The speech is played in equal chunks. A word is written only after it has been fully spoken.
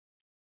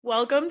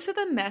Welcome to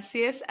the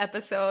messiest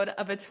episode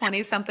of a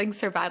 20-something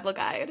survival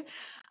guide.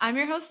 I'm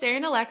your host,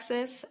 Darian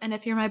Alexis, and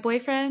if you're my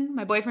boyfriend,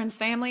 my boyfriend's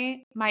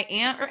family, my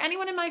aunt, or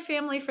anyone in my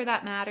family for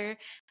that matter,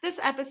 this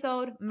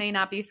episode may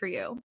not be for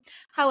you.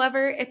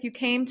 However, if you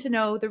came to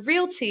know the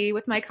real tea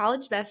with my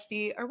college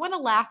bestie or want to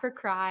laugh or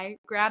cry,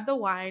 grab the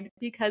wine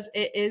because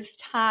it is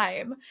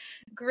time.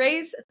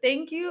 Grace,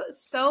 thank you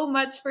so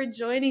much for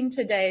joining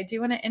today. Do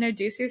you want to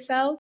introduce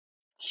yourself?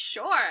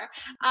 Sure.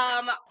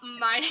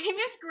 My name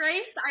is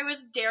Grace. I was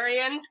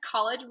Darian's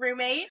college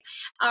roommate.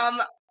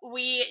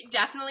 We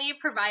definitely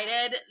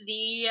provided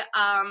the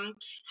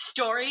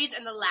stories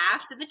and the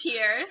laughs and the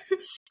tears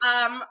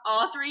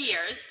all 3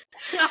 years.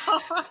 So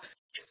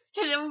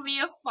it will be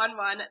a fun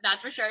one,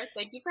 that's for sure.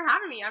 Thank you for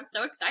having me. I'm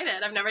so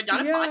excited. I've never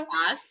done a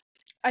podcast.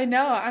 I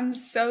know. I'm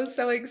so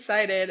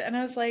excited. And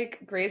I was like,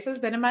 Grace has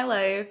been in my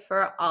life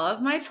for all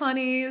of my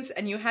 20s,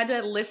 and you had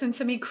to listen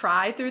to me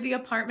cry through the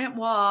apartment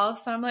wall.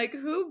 So I'm like,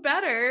 who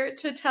better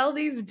to tell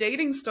these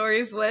dating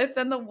stories with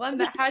than the one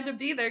that had to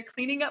be there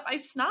cleaning up my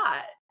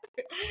snot?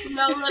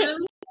 No,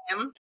 literally.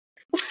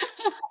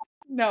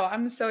 No,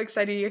 I'm so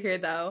excited you're here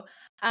though.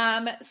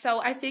 So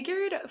I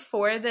figured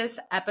for this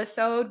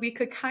episode, we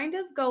could kind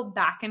of go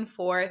back and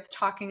forth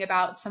talking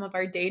about some of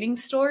our dating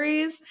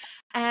stories,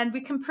 and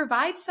we can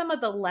provide some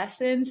of the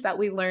lessons that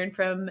we learned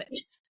from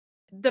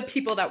the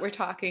people that we're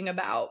talking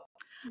about.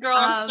 Girl,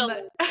 I'm still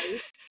learning.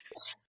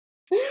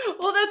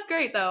 Well, that's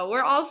great though.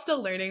 We're all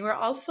still learning. We're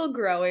all still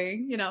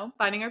growing,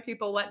 finding our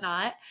people,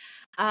 whatnot.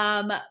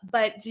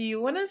 But do you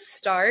want to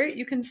start?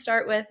 You can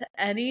start with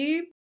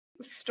any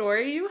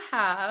story you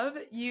have.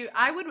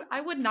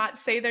 I would not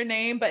say their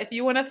name, but if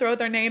you want to throw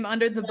their name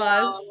under the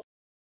bus.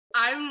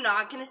 I'm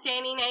not gonna say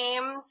any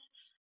names.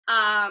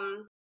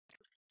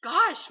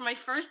 Gosh, my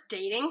first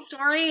dating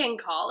story in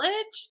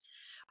college?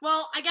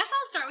 Well, I guess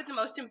I'll start with the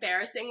most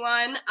embarrassing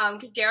one,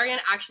 because Darian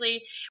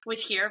actually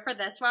was here for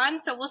this one.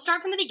 So we'll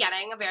start from the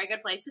beginning, a very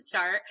good place to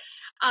start.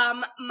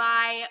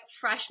 My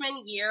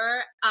freshman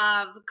year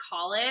of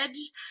college,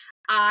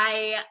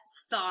 I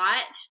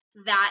thought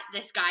that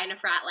this guy in a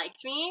frat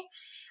liked me.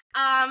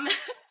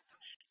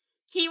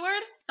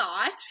 Keyword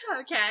thought,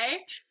 okay?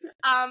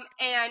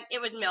 And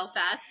it was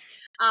Millfest,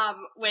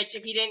 which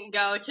if you didn't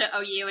go to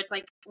OU, it's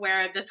like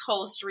where this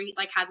whole street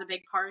like has a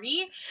big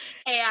party.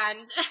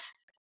 And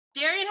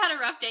Darian had a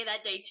rough day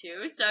that day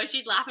too, so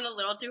she's laughing a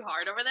little too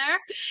hard over there.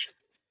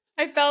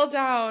 I fell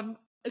down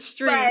a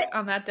street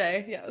on that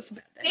day. Yeah, it was a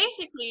bad day.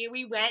 Basically,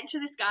 we went to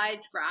this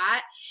guy's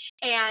frat,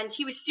 and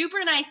he was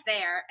super nice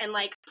there, and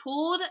like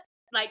pulled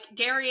like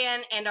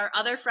Darian and our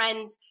other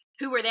friends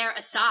who were there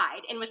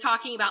aside, and was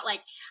talking about like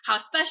how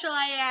special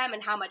I am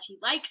and how much he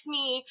likes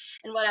me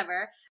and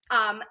whatever.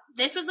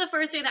 This was the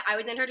first day that I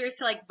was introduced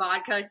to like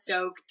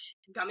vodka-soaked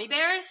gummy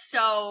bears,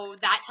 so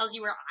that tells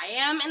you where I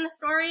am in the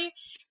story.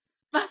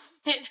 But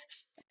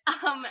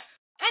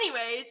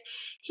anyways,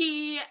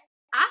 he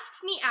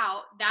asks me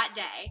out that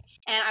day,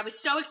 and I was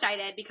so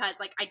excited because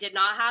like I did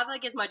not have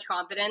like as much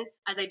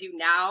confidence as I do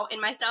now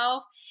in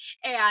myself,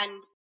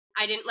 and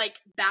I didn't like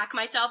back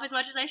myself as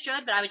much as I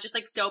should, but I was just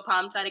like so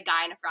pumped that a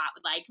guy in a frat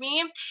would like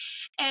me.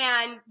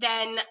 And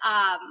then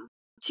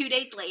 2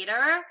 days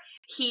later,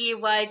 he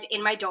was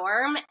in my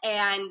dorm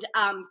and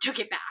took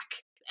it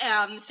back.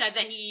 Said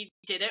that he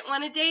didn't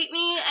want to date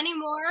me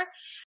anymore.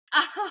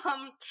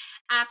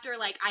 After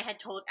like I had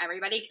told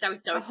everybody, because I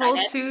was so excited. A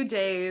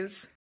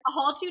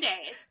whole 2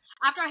 days.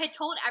 After I had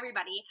told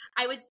everybody,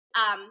 I was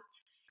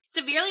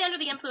severely under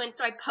the influence,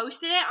 so I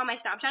posted it on my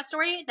Snapchat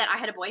story that I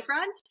had a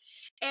boyfriend.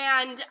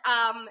 And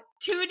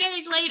 2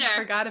 days later, I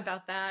forgot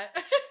about that.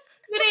 2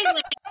 days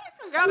later,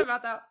 I forgot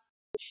about that.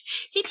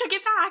 He took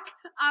it back.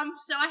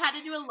 So I had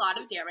to do a lot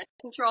of damage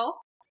control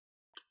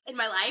in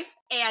my life.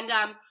 And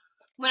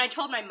when I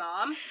told my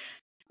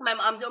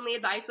mom's only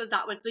advice was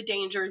that was the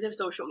dangers of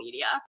social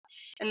media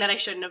and that I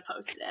shouldn't have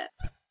posted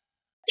it.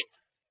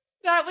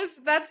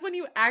 That's when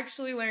you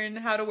actually learn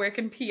how to work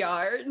in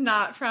PR,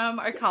 not from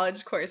our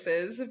college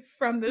courses,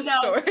 from this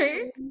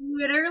story.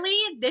 Literally,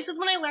 this is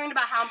when I learned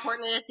about how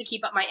important it is to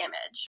keep up my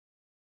image.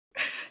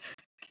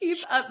 Keep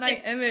up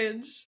my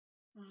image.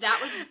 That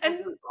was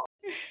brutal.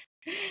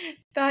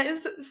 That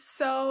is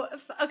so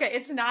okay.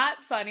 It's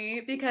not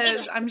funny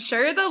because I'm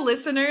sure the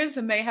listeners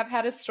may have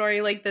had a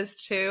story like this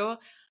too.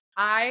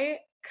 I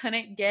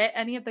couldn't get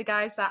any of the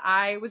guys that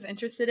I was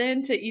interested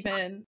in to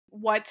even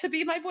want to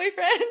be my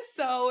boyfriend.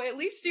 So at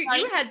least you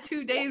had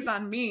 2 days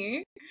on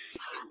me.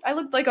 I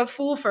looked like a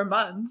fool for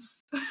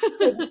months.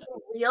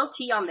 Real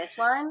tea on this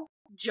one.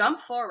 Jump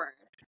forward.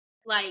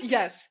 Like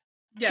yes,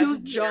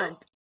 jump.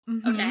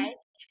 Mm-hmm. Okay,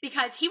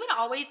 because he would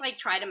always like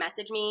try to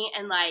message me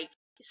and like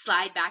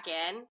slide back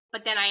in,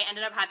 but then I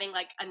ended up having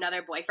like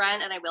another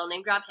boyfriend, and I will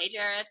name drop. Hey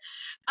Jared,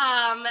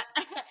 and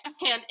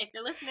if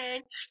you're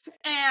listening,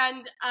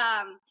 and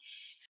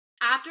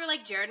after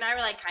like Jared and I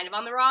were like kind of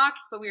on the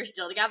rocks, but we were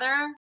still together,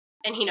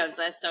 and he knows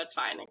this, so it's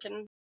fine. It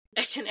can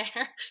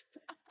air.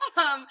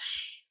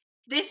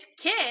 This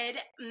kid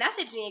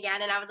messaged me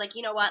again, and I was like,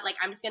 you know what? Like,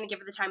 I'm just gonna give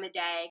it the time of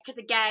day, because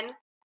again,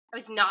 I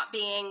was not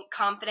being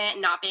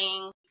confident, not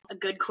being a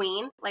good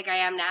queen like I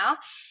am now.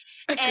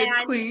 A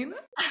good queen.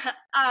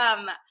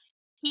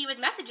 He was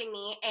messaging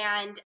me,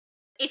 and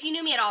if you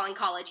knew me at all in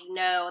college, you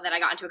know that I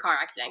got into a car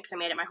accident because I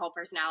made it my whole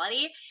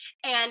personality.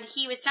 And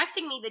he was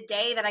texting me the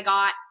day that I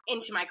got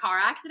into my car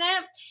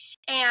accident,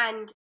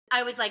 and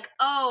I was like,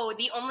 oh,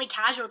 the only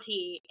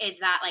casualty is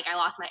that, like, I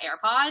lost my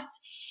AirPods.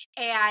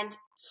 And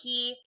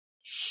he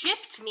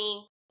shipped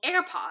me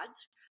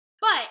AirPods,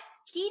 but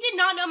he did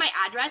not know my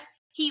address.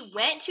 He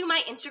went to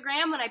my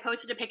Instagram when I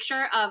posted a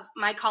picture of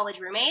my college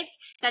roommates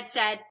that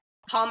said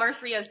Palmer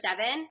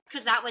 307,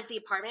 because that was the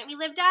apartment we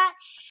lived at,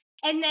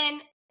 and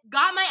then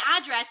got my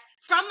address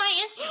from my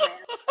Instagram.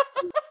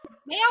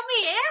 Mailed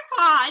me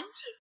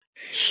AirPods.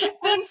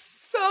 That's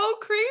so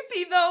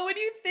creepy, though, when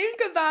you think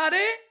about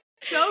it.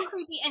 So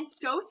creepy and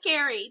so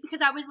scary,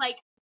 because I was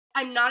like,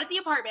 I'm not at the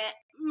apartment.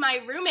 My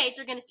roommates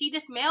are going to see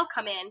this mail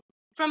come in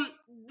from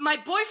my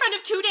boyfriend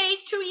of 2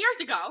 days, 2 years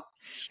ago,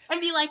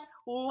 and be like,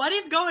 what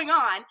is going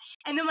on?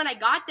 And then when I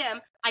got them,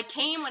 I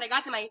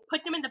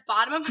put them in the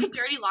bottom of my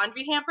dirty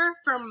laundry hamper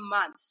for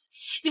months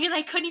because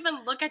I couldn't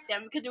even look at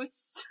them because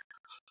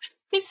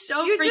it's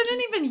so You freaky.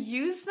 didn't even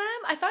use them?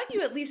 I thought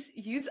you at least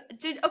but sold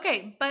didn't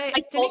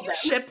you them.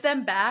 ship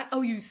them back?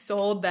 Oh, you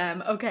sold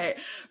them. Okay.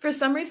 For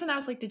some reason, I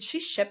was like, did she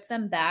ship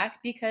them back?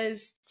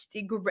 Because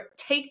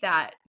take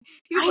that.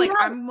 He was like,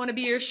 I'm going to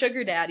be your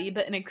sugar daddy,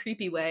 but in a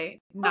creepy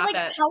way. Not like,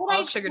 that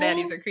all sugar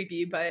daddies are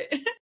creepy, but...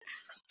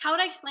 How would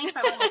I explain to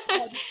my mom that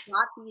I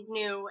got these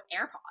new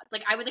AirPods?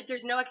 Like, I was like,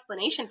 there's no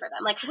explanation for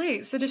them. Like,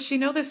 wait, so does she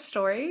know this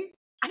story?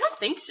 I don't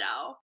think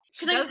so.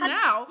 She does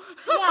now.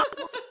 Yeah.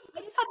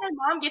 I just had my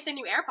mom get the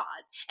new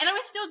AirPods. And I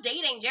was still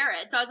dating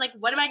Jared. So I was like,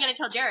 what am I going to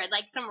tell Jared?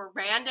 Like, some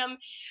random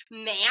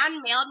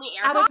man mailed me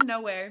AirPods? Out of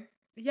nowhere.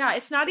 Yeah,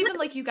 it's not even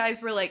like you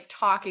guys were like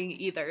talking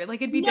either.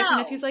 Like, it'd be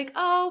different if he's like,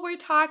 oh, we're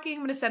talking. I'm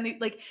going to send these.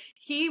 Like,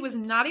 he was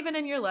not even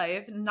in your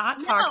life,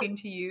 not talking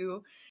to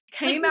you,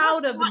 came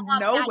out of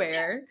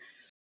nowhere.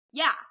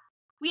 Yeah.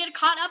 We had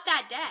caught up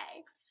that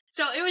day.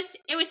 So it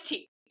was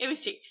tea. It was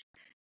tea.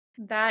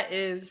 That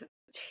is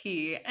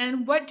tea.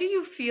 And what do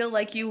you feel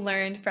like you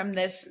learned from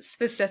this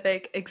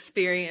specific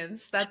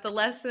experience that the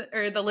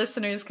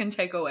listeners can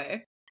take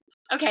away?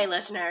 Okay,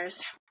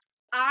 listeners.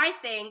 I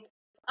think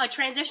a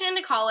transition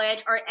into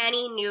college or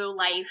any new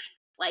life,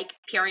 like,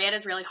 period,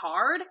 is really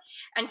hard.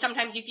 And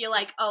sometimes you feel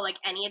like, oh, like,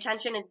 any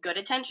attention is good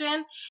attention.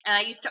 And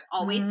I used to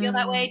always feel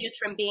that way just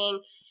from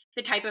being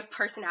the type of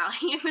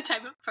personality and the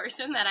type of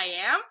person that I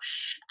am.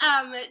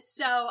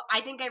 So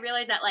I think I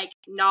realized that, like,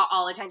 not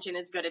all attention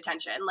is good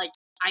attention. Like,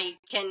 I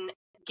can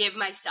give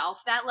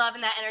myself that love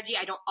and that energy.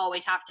 I don't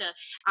always have to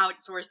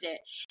outsource it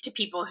to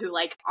people who,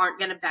 like, aren't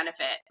going to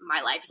benefit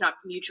my life. It's not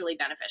mutually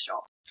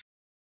beneficial.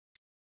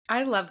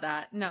 I love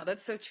that. No,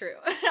 that's so true.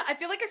 I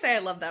feel like I say I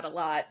love that a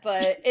lot,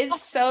 but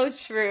it's so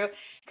true.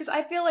 Because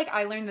I feel like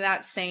I learned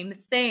that same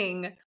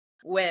thing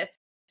with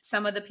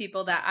some of the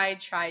people that I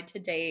tried to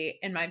date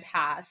in my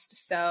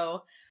past.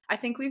 So I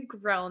think we've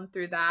grown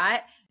through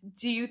that.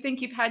 Do you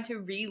think you've had to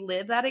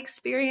relive that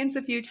experience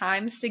a few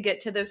times to get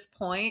to this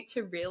point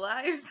to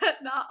realize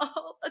that not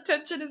all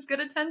attention is good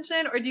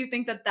attention? Or do you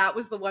think that that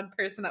was the one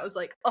person that was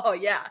like, oh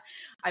yeah,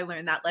 I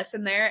learned that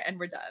lesson there and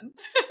we're done?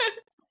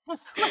 Well,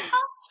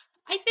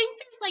 I think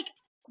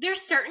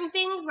there's certain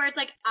things where it's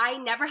like, I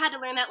never had to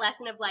learn that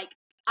lesson of like,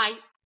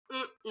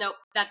 nope,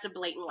 that's a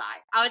blatant lie.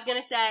 I was going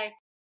to say,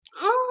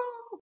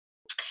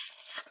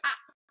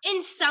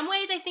 in some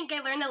ways, I think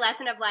I learned the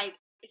lesson of like,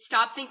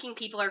 stop thinking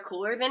people are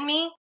cooler than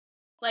me.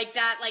 Like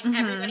that, like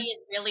everybody is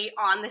really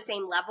on the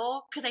same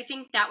level. Cause I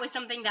think that was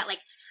something that like,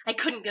 I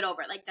couldn't get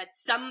over. Like that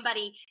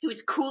somebody who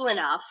was cool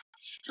enough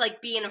to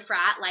like be in a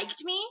frat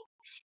liked me.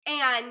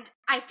 And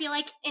I feel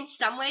like in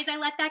some ways I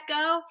let that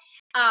go.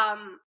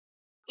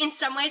 In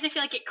some ways I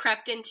feel like it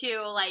crept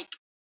into like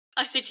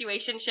a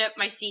situationship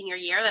my senior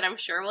year that I'm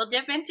sure we'll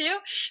dip into.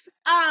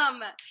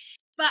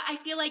 But I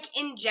feel like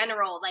in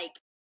general, like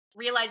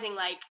realizing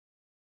like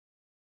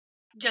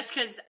just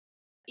because,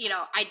 you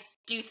know, I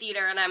do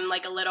theater and I'm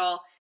like a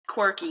little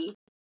quirky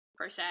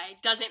per se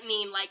doesn't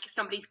mean like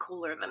somebody's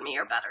cooler than me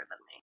or better than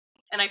me.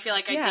 And I feel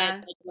like I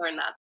did like, learn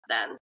that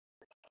then.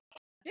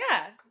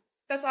 Yeah,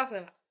 that's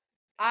awesome.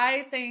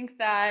 I think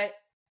that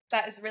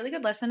is a really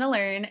good lesson to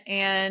learn.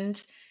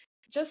 And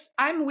just,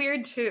 I'm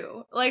weird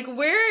too. Like,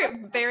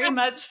 we're very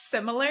much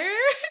similar.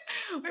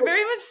 We're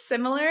very much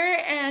similar.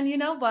 And you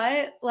know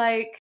what?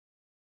 Like,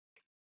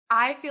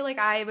 I feel like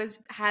I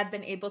had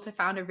been able to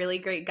find a really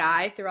great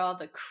guy through all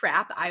the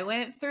crap I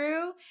went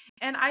through.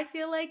 And I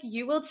feel like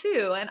you will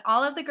too. And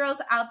all of the girls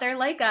out there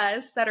like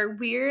us that are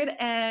weird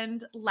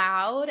and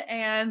loud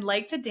and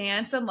like to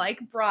dance and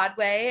like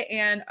Broadway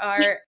and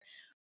are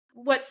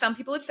what some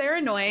people would say are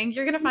annoying,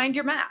 you're going to find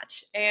your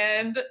match.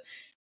 And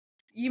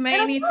you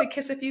may need to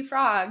kiss a few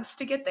frogs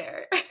to get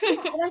there.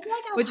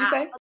 Would you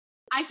say?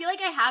 I feel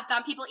like I have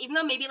found people, even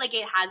though maybe like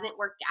it hasn't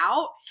worked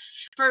out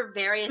for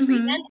various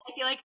reasons, I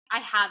feel like I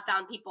have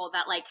found people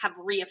that like have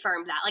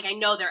reaffirmed that. Like I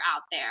know they're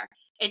out there.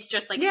 It's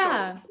just like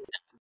yeah,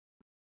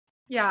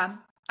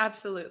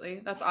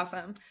 absolutely. That's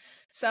awesome.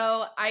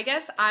 So I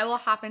guess I will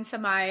hop into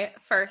my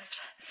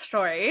first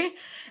story.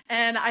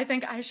 And I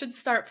think I should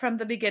start from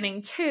the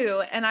beginning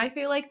too. And I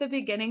feel like the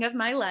beginning of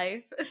my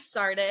life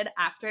started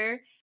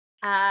after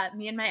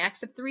me and my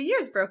ex of 3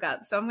 years broke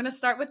up. So I'm going to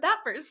start with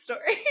that first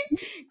story.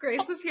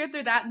 Grace was here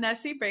through that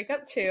messy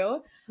breakup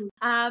too.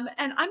 And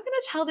I'm going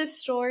to tell this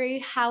story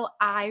how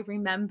I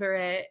remember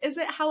it. Is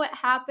it how it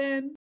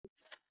happened?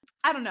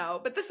 I don't know,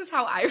 but this is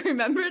how I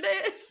remembered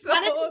it. So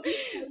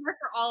For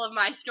all of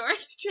my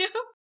stories too.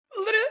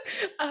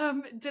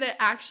 Did it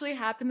actually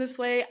happen this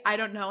way? I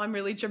don't know. I'm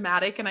really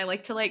dramatic and I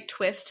like to like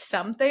twist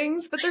some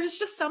things, but there's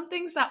just some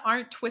things that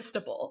aren't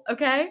twistable,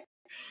 okay?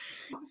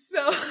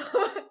 So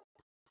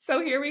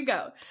so here we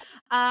go.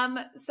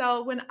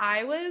 So when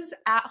I was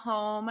at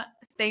home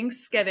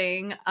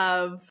Thanksgiving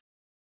of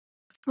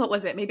what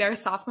was it? Maybe our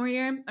sophomore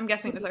year? I'm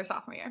guessing it was our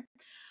sophomore year.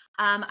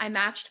 I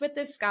matched with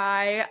this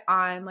guy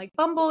on like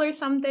Bumble or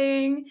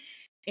something,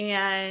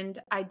 and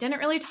I didn't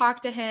really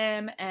talk to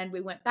him, and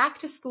we went back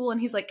to school,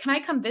 and he's like, "Can I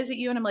come visit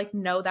you?" And I'm like,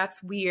 "No,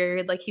 that's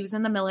weird." Like he was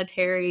in the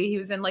military. He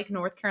was in like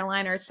North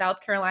Carolina or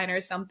South Carolina or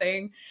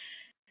something.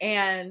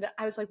 And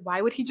I was like,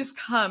 "Why would he just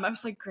come?" I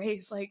was like,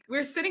 "Grace, like we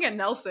were sitting at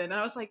Nelson." And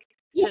I was like,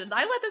 "Should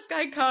I let this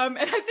guy come?"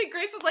 And I think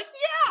Grace was like,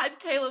 "Yeah." And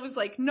Kayla was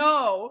like,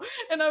 "No."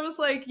 And I was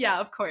like, "Yeah,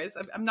 of course.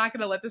 I'm not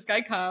going to let this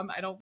guy come.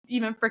 I don't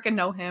even freaking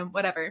know him,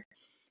 whatever."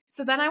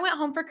 So then I went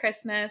home for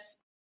Christmas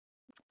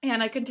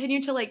and I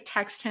continued to like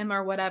text him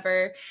or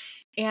whatever.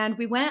 And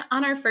we went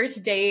on our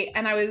first date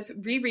and I was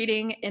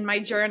rereading in my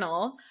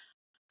journal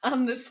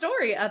the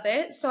story of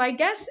it. So I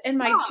guess in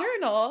my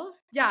journal,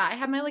 yeah, I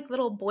have my like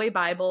little boy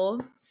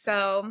Bible.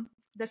 So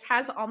this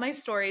has all my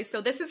stories.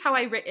 So this is how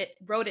I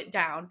wrote it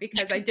down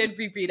because I did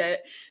reread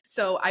it.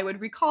 So I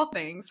would recall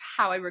things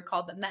how I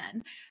recalled them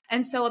then.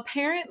 And so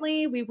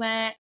apparently we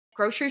went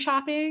grocery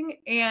shopping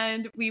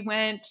and we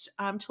went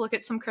to look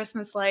at some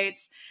Christmas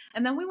lights.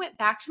 And then we went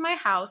back to my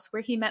house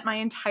where he met my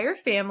entire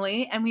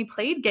family and we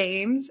played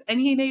games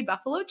and he made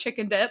buffalo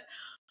chicken dip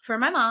for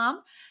my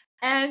mom.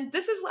 And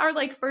this is our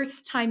like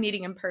first time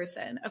meeting in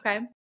person,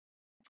 okay?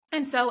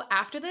 And so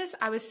after this,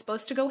 I was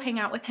supposed to go hang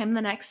out with him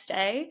the next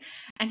day,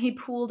 and he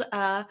pulled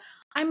a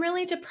 "I'm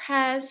really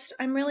depressed,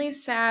 I'm really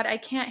sad, I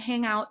can't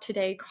hang out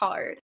today"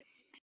 card.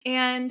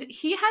 And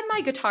he had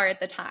my guitar at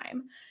the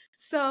time.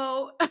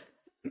 So,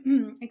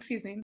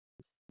 excuse me.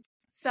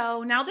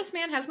 So now this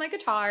man has my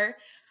guitar.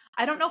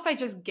 I don't know if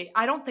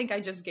I don't think I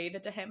just gave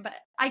it to him, but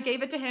I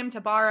gave it to him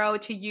to borrow,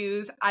 to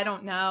use, I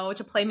don't know,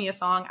 to play me a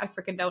song. I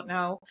freaking don't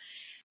know.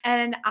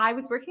 And I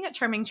was working at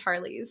Charming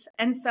Charlie's.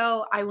 And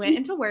so I went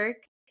into work.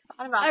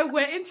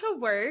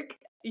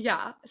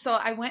 Yeah. So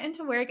I went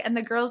into work and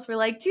the girls were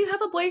like, "Do you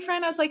have a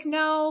boyfriend?" I was like,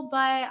 "No, but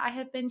I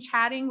have been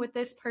chatting with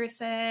this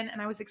person."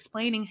 And I was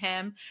explaining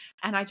him.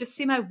 And I just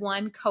see my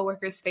one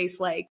coworker's face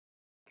like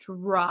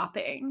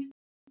dropping.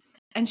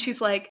 And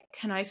she's like,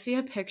 "Can I see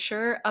a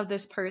picture of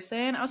this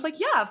person?" I was like,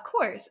 "Yeah, of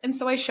course." And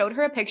so I showed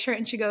her a picture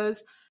and she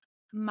goes,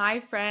 "My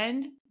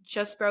friend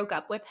just broke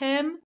up with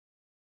him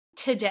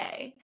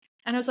today."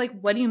 And I was like,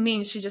 "What do you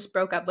mean she just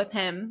broke up with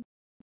him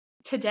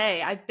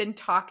today? I've been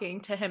talking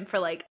to him for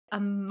like a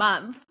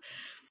month."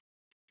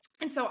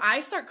 And so I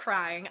start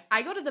crying.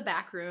 I go to the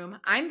back room.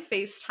 I'm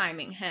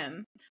FaceTiming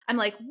him. I'm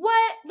like,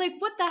 "What? Like,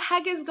 what the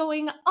heck is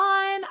going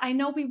on? I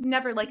know we've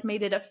never like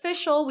made it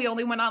official. We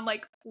only went on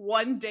like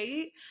one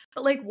date,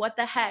 but like, what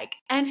the heck?"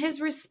 And his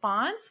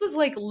response was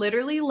like,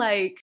 literally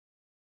like,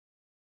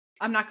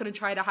 "I'm not going to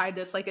try to hide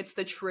this. Like, it's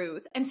the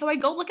truth." And so I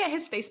go look at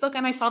his Facebook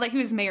and I saw that he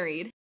was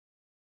married.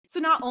 So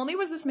not only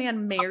was this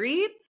man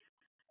married,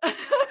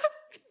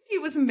 he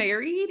was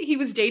married, he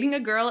was dating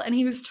a girl, and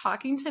he was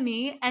talking to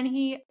me, and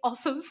he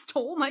also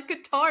stole my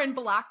guitar and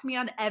blocked me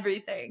on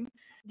everything.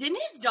 Didn't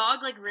his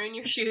dog like ruin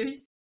your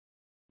shoes?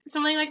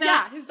 Something like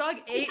that? Yeah,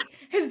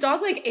 his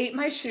dog like ate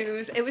my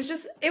shoes. It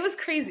was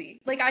crazy.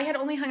 Like I had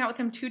only hung out with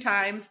him 2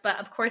 times, but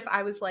of course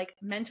I was like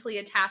mentally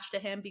attached to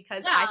him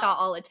because I thought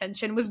all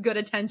attention was good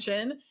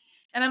attention.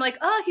 And I'm like,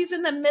 "Oh, he's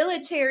in the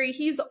military.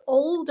 He's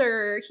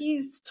older.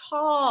 He's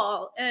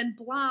tall and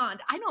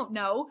blonde." I don't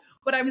know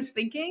what I was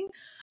thinking.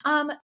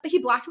 But he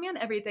blocked me on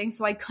everything,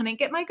 so I couldn't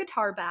get my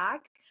guitar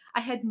back.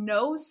 I had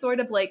no sort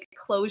of like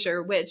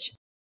closure, which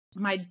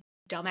my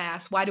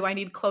dumbass, why do I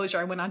need closure?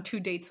 I went on 2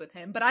 dates with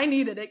him, but I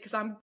needed it because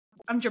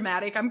I'm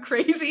dramatic. I'm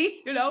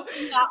crazy, you know?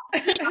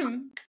 Yeah.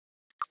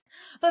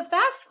 But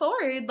fast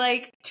forward,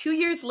 like 2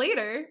 years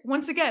later,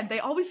 once again, they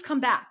always come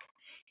back.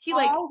 He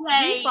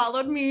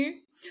followed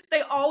me.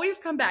 They always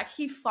come back.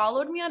 He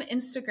followed me on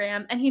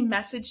Instagram and he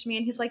messaged me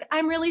and he's like,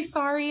 "I'm really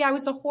sorry. I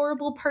was a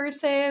horrible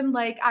person.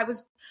 Like I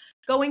was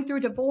going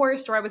through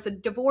divorced or I was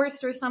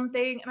divorced or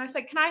something." And I was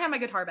like, "Can I have my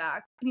guitar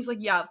back?" And he's like,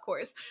 "Yeah, of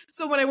course."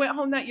 So when I went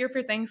home that year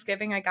for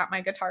Thanksgiving, I got my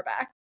guitar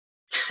back.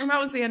 And that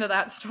was the end of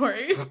that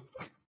story.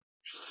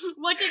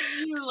 What did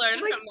you learn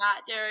from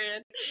that,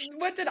 Darian?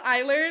 What did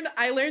I learn?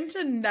 I learned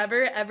to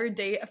never ever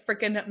date a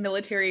freaking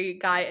military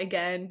guy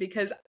again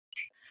because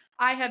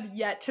I have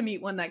yet to meet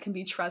one that can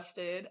be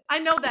trusted. I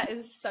know that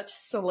is such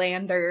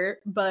slander,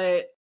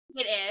 but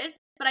it is.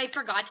 But I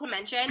forgot to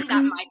mention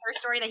that my first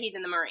story that he's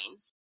in the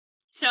Marines.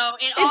 So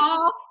it It's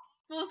all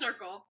full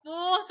circle.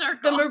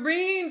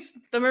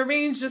 the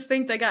Marines just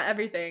think they got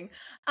everything.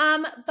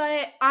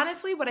 But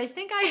honestly, what I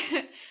think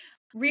I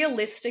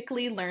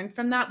realistically learned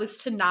from that was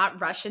to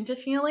not rush into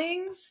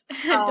feelings.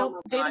 Oh Don't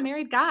my date a god.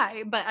 married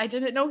guy, but I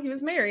didn't know he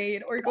was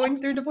married or going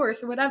through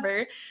divorce or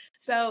whatever.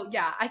 So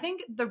yeah, I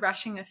think the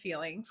rushing of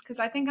feelings, because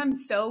I think I'm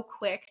so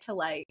quick to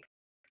like,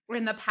 or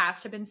in the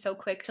past have been so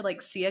quick to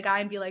like see a guy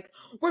and be like,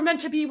 we're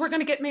meant to be, we're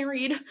gonna get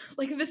married.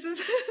 Like this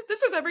is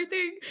this is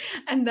everything.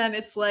 And then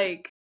it's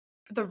like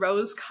the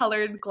rose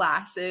colored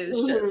glasses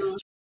Mhm.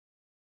 just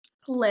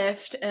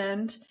lift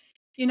and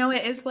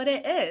it is what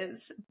it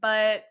is.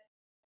 But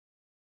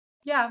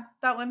yeah,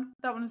 that one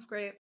was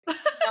great.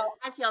 No,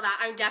 I feel that.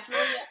 I'm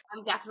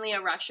definitely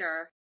a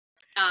rusher.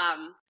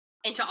 Um,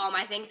 into all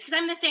my things because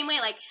I'm the same way.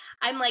 Like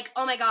I'm like,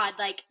 oh my god,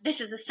 like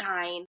this is a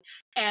sign,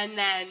 and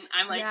then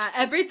I'm like, Yeah,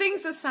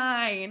 everything's a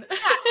sign.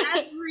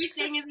 yeah,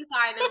 everything is a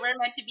sign, and we're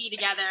meant to be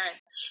together,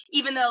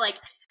 even though like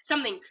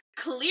something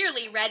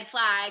clearly red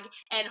flag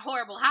and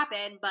horrible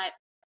happened, but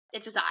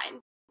it's a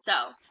sign. So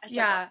I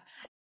struggle. Yeah.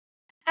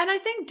 And I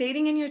think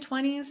dating in your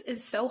 20s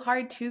is so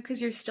hard too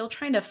because you're still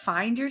trying to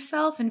find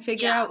yourself and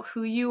figure Yeah, out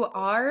who you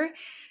are,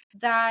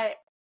 that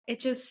it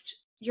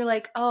just, you're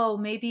like, oh,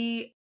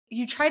 maybe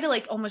you try to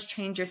like almost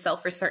change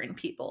yourself for certain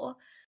people.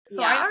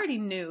 So I yeah, already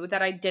knew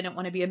that I didn't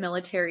want to be a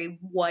military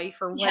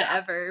wife or yeah.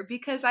 whatever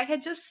because I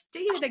had just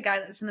dated a guy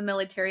that was in the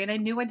military and I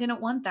knew I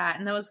didn't want that.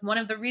 And that was one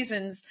of the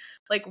reasons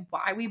like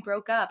why we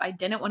broke up. I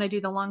didn't want to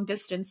do the long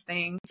distance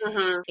thing.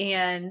 Hmm.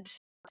 And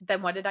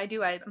then what did I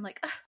do? I'm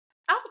like,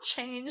 I'll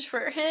change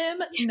for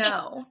him.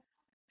 No,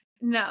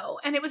 no.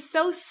 And it was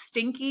so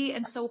stinky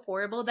and so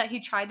horrible that he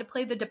tried to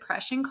play the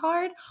depression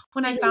card.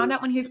 When I found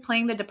out when he was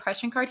playing the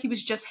depression card, he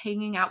was just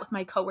hanging out with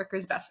my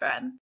coworker's best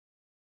friend.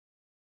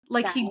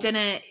 Like That he is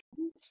didn't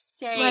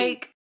insane,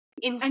 like,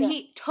 and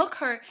insane.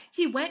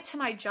 he went to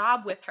my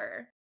job with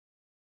her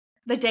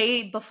the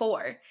day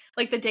before.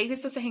 Like the day he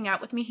was supposed to hang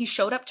out with me, he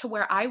showed up to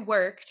where I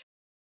worked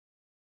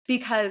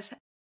because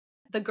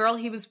the girl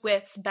he was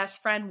with's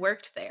best friend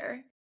worked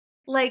there.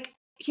 Like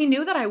he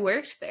knew that I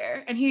worked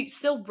there and he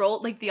still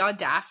rolled like the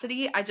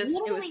audacity. It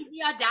Literally was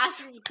the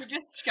audacity to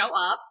just show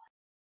up.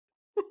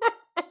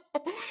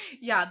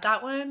 yeah,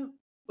 that one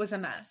was a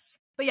mess.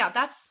 But yeah,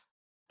 that's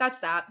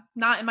that.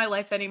 Not in my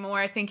life anymore.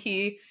 I think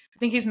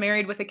he's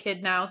married with a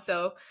kid now,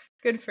 so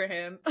good for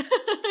him.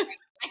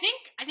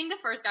 I think the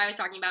first guy I was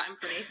talking about, I'm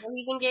pretty sure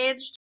he's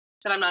engaged,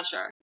 but I'm not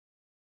sure.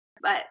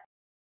 But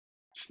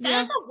that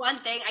is Yeah. the one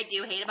thing I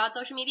do hate about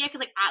social media because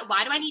like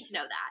why do I need to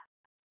know that?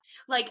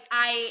 Like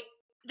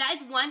that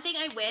is one thing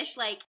I wish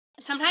like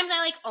sometimes I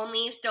like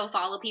only still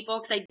follow people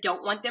because I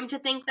don't want them to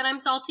think that I'm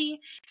salty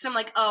because I'm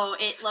like, oh,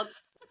 it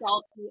looks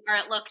salty or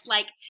it looks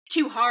like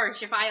too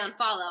harsh if I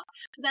unfollow.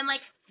 But then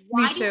like Me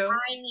why do too.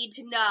 I need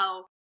to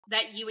know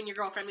that you and your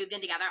girlfriend moved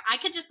in together? I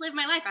could just live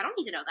my life. I don't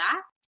need to know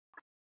that.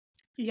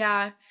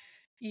 Yeah.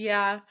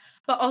 Yeah.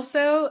 But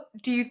also,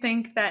 do you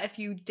think that if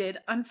you did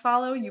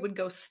unfollow, you would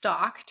go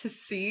stalk to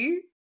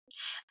see?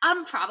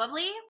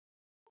 Probably.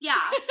 Yeah.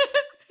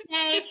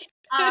 Okay.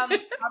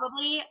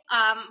 Probably.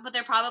 But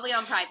they're probably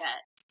on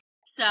private.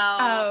 So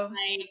Oh,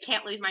 I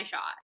can't lose my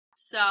shot.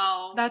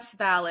 So that's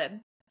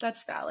valid.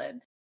 That's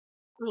valid.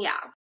 yeah.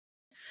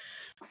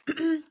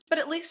 But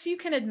at least you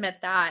can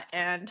admit that,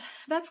 and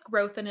that's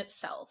growth in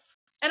itself.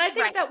 And I Right.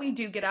 think that we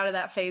do get out of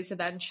that phase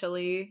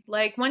eventually.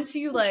 Like once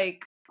you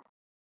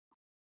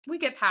we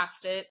get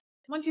past it.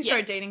 Once you Yeah.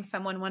 start dating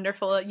someone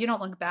wonderful, you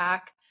don't look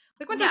back.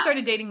 Like once I No.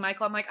 started dating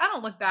Michael, I'm like, I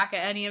don't look back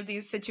at any of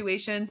these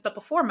situations. But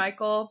before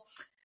Michael,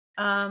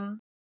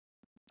 um,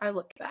 I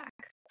looked back.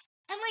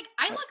 And like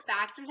I look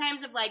back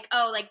sometimes of like,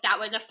 oh, like that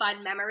was a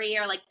fun memory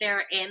or like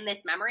they're in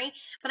this memory.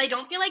 But I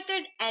don't feel like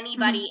there's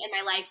anybody Mhm. in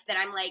my life that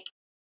I'm like,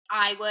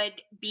 I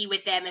would be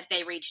with them if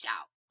they reached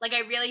out. Like I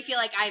really feel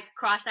like I've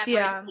crossed that bridge.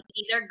 Yeah. Like,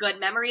 these are good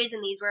memories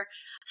and these were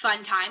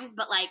fun times,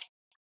 but like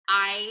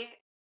I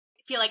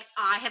feel like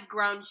I have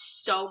grown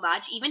so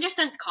much, even just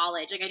since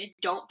college. Like I just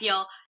don't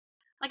feel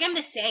like I'm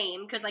the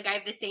same because like I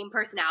have the same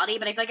personality,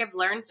 but I feel like I've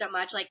learned so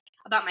much like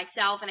about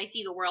myself and I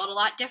see the world a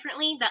lot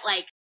differently that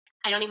like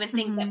I don't even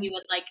think that we Mhm.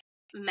 would like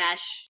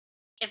mesh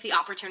if the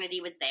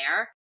opportunity was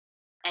there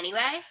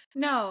anyway.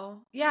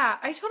 No, yeah,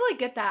 I totally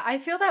get that. I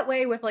feel that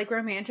way with like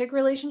romantic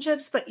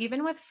relationships, but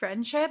even with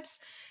friendships,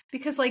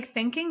 because like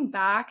thinking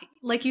back,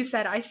 like you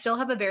said, I still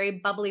have a very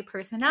bubbly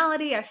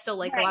personality. I still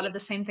like a lot Right. of the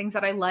same things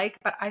that I like,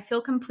 but I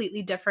feel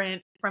completely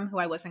different from who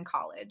I was in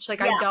college.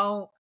 Like Yeah.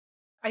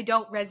 I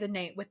don't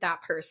resonate with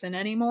that person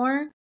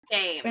anymore.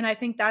 Same. And I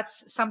think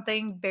that's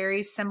something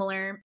very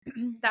similar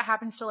that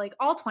happens to like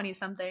all 20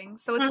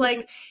 somethings. So it's Mhm.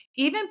 like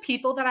even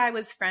people that I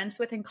was friends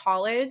with in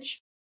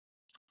college,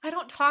 I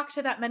don't talk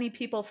to that many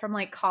people from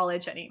like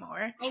college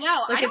anymore. I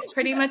know. I Like it's don't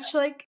pretty either. much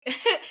like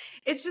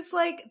it's just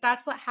like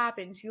that's what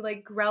happens. You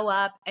like grow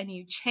up and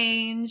you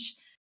change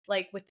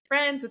like with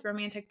friends, with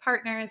romantic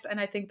partners, and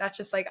I think that's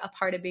just like a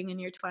part of being in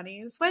your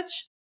 20s,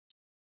 which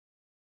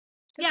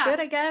It's good,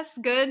 I guess.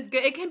 Good.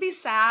 It can be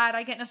sad.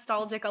 I get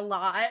nostalgic a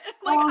lot.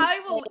 Like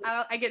Oh,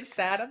 I get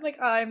sad. I'm like,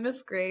 oh, I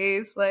miss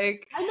Grace.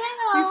 Like I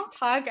we know.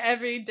 talk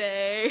every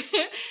day.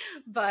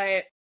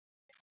 But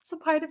it's a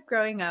part of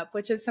growing up,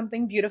 which is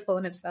something beautiful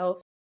in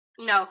itself.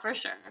 No, for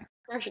sure.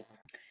 For sure.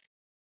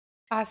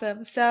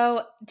 Awesome.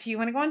 So, do you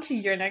want to go on to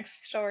your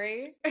next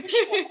story?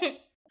 Sure.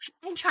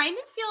 I'm trying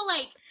to feel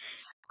like,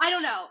 I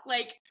don't know,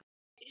 like,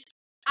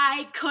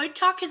 I could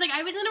talk, because, like,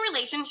 I was in a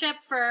relationship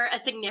for a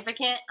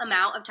significant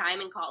amount of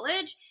time in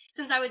college,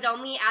 since I was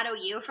only at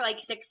OU for, like,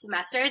 6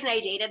 semesters, and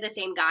I dated the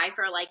same guy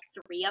for, like,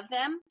 3 of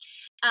them.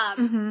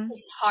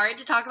 It's hard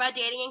to talk about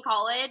dating in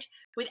college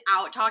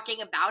without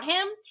talking about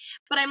him,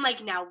 but I'm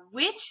like, now,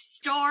 which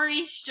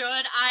story should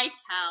I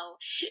tell?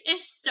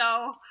 It's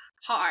so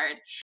hard.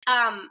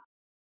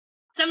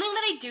 Something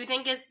that I do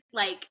think is,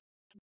 like,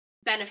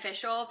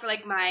 beneficial for,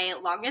 like, my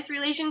longest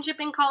relationship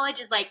in college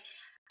is, like,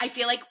 I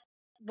feel like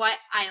what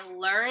I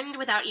learned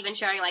without even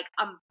sharing, like,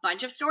 a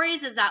bunch of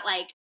stories is that,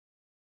 like,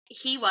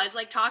 he was,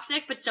 like,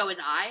 toxic, but so was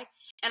I.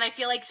 And I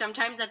feel like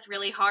sometimes that's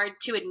really hard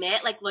to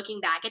admit, like, looking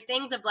back at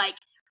things of, like,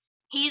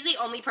 he's the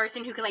only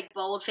person who can, like,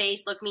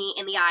 bold-faced look me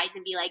in the eyes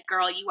and be like,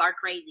 girl, you are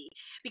crazy.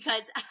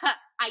 Because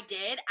I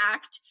did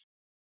act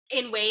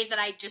in ways that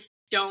I just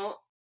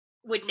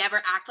would never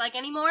act like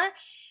anymore.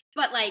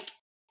 But, like,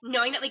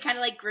 knowing that we kind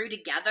of, like, grew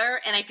together,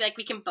 and I feel like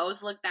we can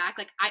both look back,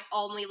 like, I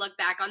only look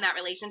back on that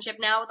relationship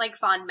now with, like,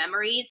 fond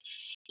memories,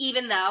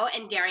 even though,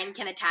 and Darian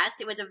can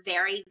attest, it was a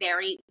very,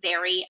 very,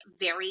 very,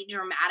 very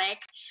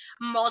dramatic,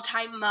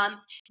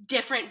 multi-month,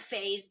 different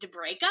phased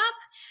breakup.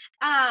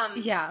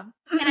 Yeah.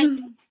 And I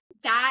think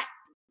that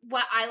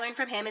what I learned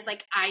from him is,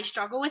 like, I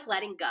struggle with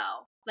letting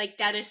go. Like,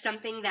 that is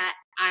something that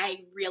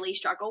I really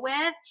struggle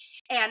with.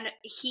 And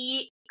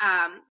he,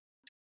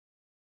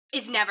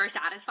 is never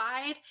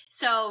satisfied.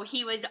 So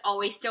he was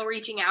always still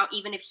reaching out,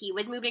 even if he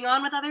was moving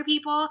on with other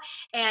people.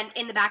 And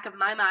in the back of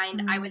my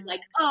mind, I was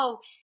like, oh,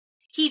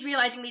 he's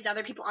realizing these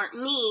other people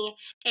aren't me,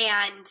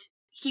 and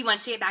he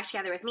wants to get back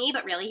together with me,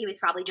 but really he was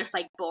probably just,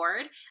 like,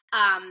 bored.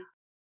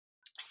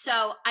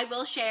 So I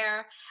will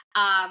share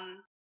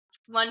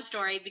one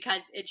story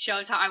because it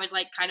shows how I was,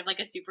 like, kind of like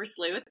a super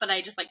sleuth, but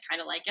I just, like,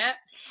 kind of like it.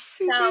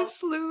 Super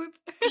sleuth.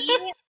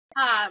 He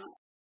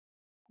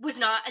was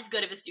not as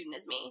good of a student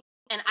as me.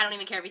 And I don't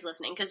even care if he's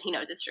listening because he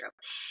knows it's true.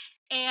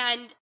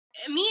 And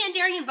me and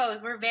Darian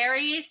both were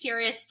very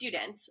serious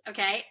students,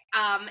 okay?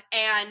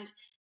 And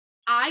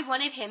I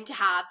wanted him to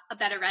have a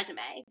better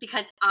resume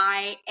because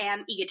I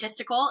am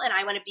egotistical and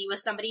I want to be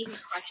with somebody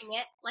who's crushing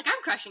it like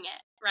I'm crushing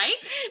it, right?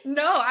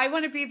 No, I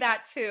want to be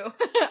that too.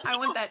 I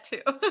want that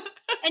too.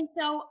 And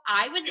so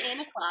I was in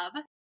a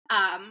club,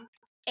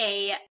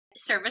 a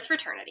service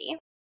fraternity,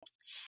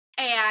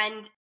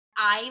 and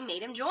I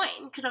made him join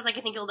because I was like,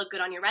 I think it'll look good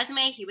on your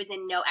resume. He was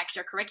in no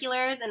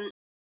extracurriculars, and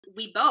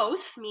we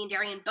both, me and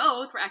Darian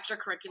both, were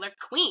extracurricular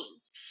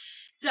queens.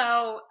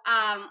 So,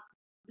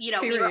 you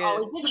know, we were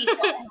always busy, so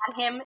I had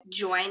him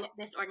join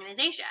this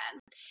organization.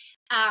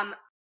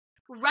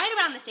 Right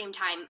around the same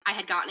time, I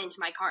had gotten into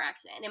my car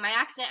accident. In my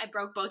accident, I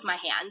broke both my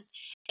hands,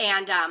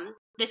 and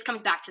this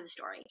comes back to the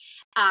story.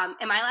 Am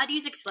I allowed to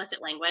use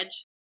explicit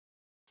language?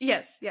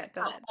 Yes, yeah,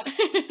 go ahead.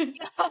 Okay.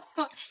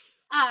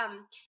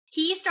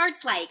 He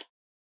starts, like,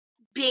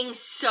 being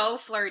so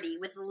flirty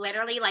with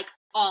literally, like,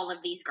 all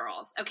of these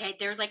girls, okay?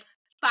 There's, like,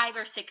 5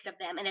 or 6 of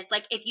them, and it's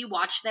like, if you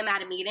watch them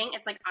at a meeting,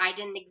 it's like I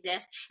didn't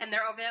exist, and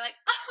they're over there like,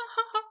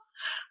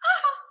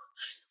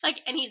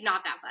 like, and he's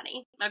not that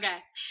funny, okay?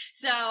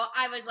 So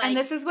I was like... And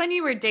this is when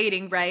you were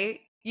dating, right?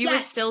 You were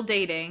still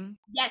dating.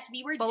 Yes,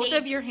 we were dating. Both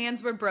of your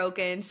hands were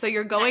broken, so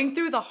you're going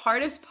through the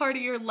hardest part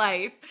of your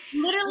life.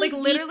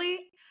 Literally,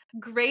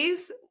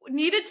 Grace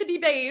needed to be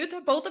bathed.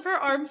 Both of her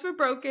arms were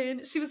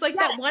broken. She was like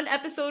that one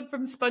episode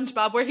from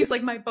SpongeBob where he's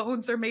like, my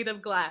bones are made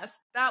of glass.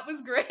 That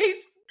was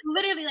Grace.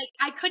 Literally, like,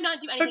 I could not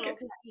do anything. Okay. I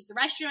could not use the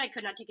restroom. I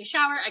could not take a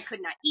shower. I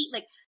could not eat.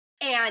 Like,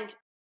 and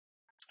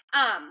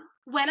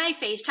when I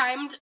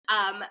FaceTimed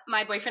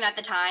my boyfriend at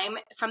the time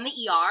from the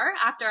ER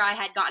after I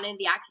had gotten into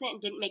the accident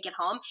and didn't make it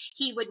home,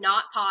 he would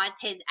not pause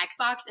his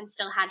Xbox and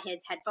still had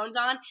his headphones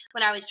on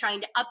when I was trying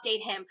to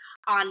update him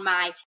on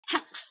my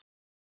health.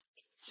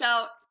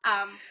 So,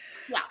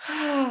 yeah.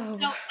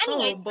 So,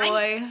 anyways, oh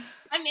boy.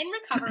 I'm in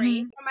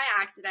recovery from my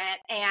accident,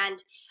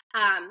 and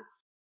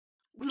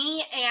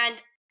me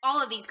and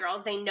all of these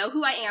girls, they know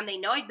who I am. They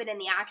know I've been in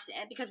the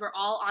accident because we're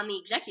all on the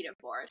executive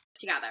board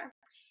together.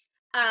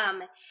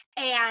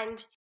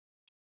 And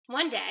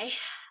one day,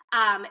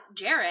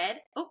 Jared,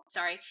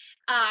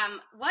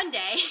 one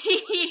day,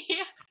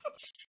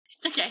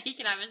 it's okay, he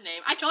can have his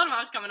name. I told him I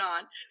was coming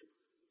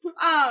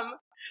on.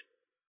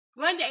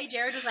 One day,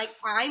 Jared was like,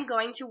 I'm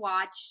going to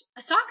watch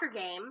a soccer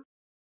game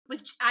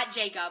with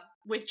Jacob,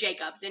 and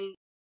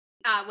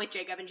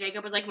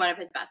Jacob was like one of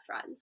his best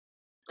friends.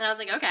 And I was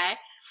like, okay.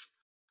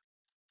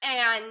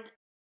 And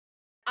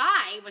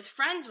I was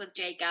friends with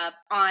Jacob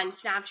on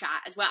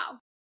Snapchat as well.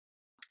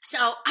 So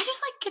I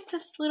just, like, get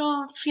this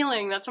little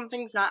feeling that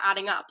something's not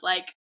adding up.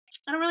 Like,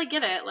 I don't really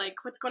get it. Like,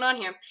 what's going on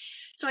here?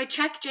 So I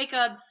check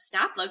Jacob's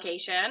Snap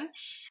location,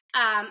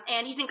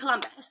 and he's in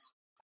Columbus.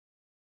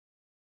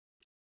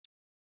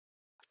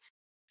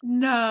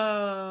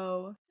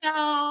 No.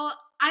 So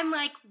I'm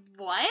like,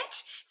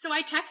 what? So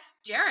I text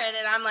Jared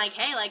and I'm like,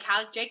 hey, like,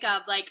 how's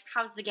Jacob? Like,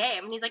 how's the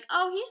game? And he's like,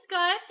 oh, he's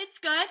good. It's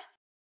good.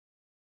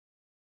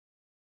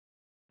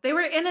 They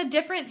were in a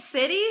different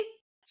city?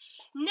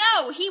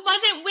 No, he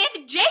wasn't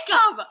with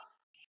Jacob.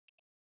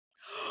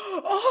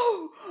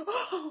 Oh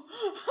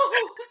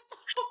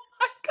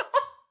my God.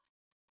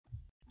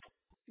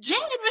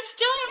 Jared was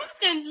still in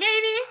Athens,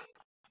 baby.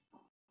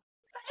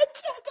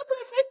 Jacob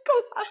was in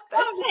Columbus.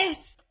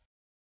 Columbus.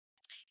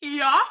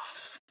 Yeah.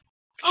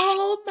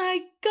 Oh my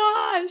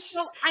gosh.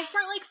 So I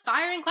start like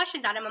firing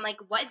questions at him. I'm like,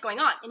 what is going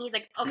on? And he's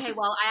like, okay,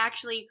 well, I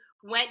actually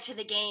went to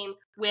the game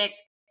with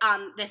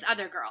this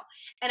other girl.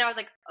 And I was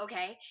like,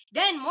 okay.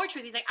 Then more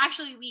truth, he's like,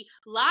 actually, we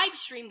live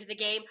streamed the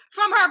game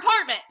from her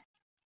apartment.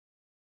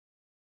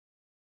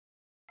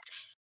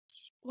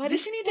 Why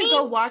does he need to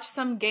go watch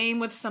some game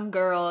with some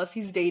girl if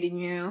he's dating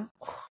you?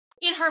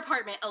 In her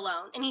apartment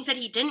alone. And he said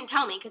he didn't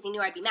tell me because he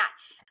knew I'd be mad.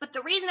 But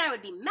the reason I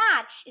would be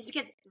mad is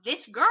because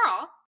this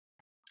girl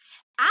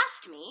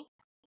asked me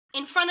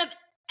in front of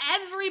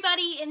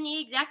everybody in the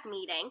exec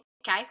meeting,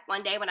 okay,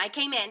 one day when I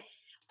came in,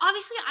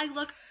 obviously I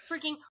look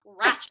freaking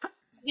ratchet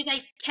because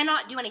I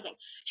cannot do anything.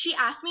 She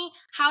asked me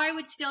how I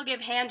would still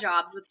give hand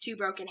jobs with 2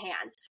 broken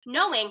hands,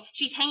 knowing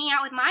she's hanging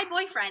out with my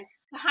boyfriend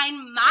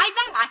behind my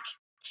back,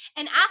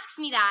 and asks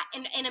me that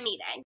in a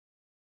meeting.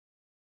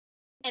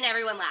 And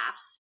everyone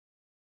laughs.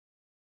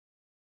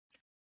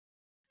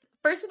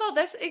 First of all,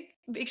 that's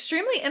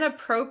extremely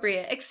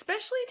inappropriate,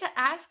 especially to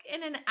ask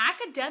in an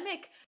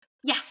academic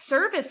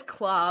service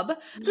club.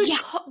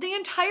 The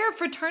entire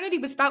fraternity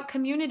was about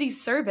community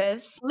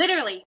service.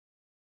 Literally.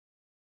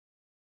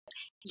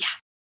 Yeah.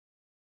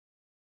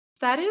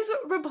 That is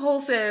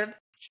repulsive.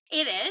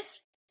 It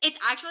is. It's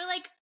actually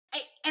like,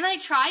 I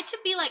try to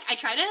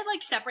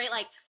separate,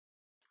 like,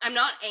 I'm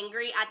not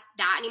angry at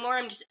that anymore.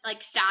 I'm just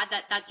like sad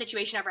that that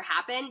situation ever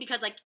happened,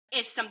 because like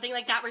if something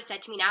like that were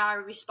said to me now, I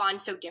would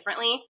respond so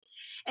differently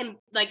and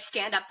like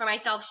stand up for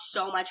myself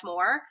so much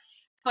more.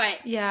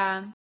 But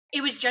yeah,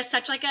 it was just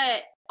such like a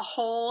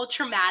whole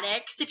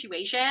traumatic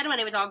situation when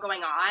it was all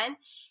going on.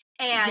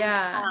 And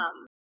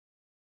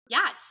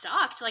yeah, it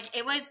sucked. Like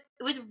it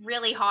was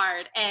really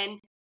hard. And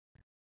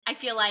I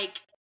feel like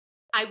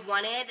I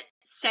wanted,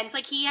 since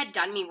like he had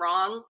done me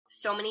wrong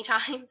so many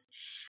times,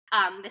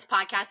 this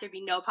podcast, there'd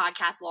be no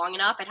podcast long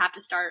enough. I'd have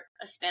to start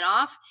a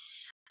spinoff.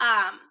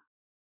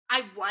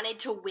 I wanted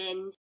to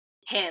win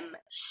him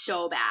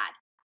so bad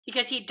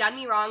because he'd done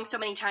me wrong so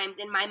many times.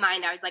 In my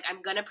mind, I was like,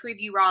 I'm going to prove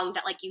you wrong,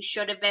 that like you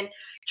should have been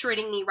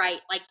treating me right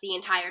like the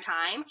entire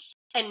time.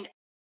 And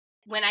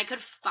when I could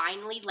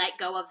finally let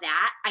go of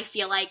that, I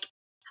feel like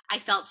I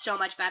felt so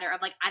much better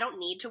of like, I don't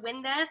need to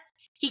win this.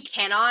 He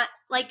cannot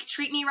like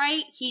treat me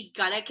right. He's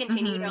gonna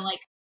continue to like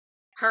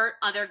hurt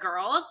other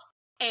girls,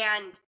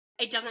 and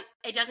it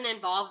doesn't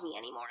involve me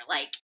anymore.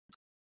 Like,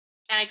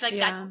 and I feel like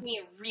that took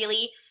me a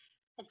really,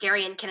 as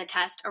Darian can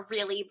attest, a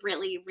really,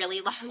 really,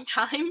 really long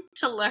time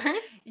to learn.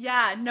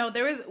 Yeah, no,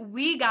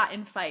 we got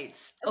in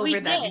fights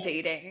over them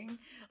dating.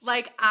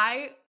 Like,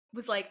 I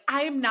was like,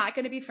 I am not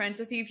going to be friends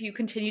with you if you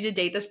continue to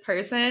date this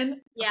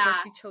person. Yeah. Of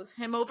course, she chose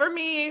him over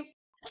me.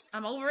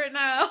 I'm over it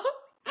now.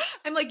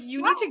 I'm like,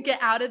 you need to get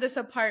out of this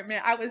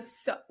apartment.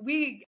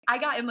 I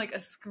got in like a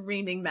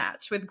screaming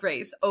match with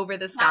Grace over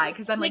this guy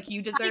because I'm like,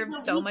 you deserve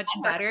so much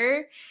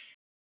better.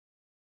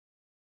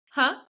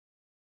 Huh?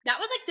 That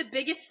was like the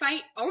biggest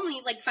fight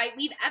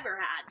we've ever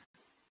had.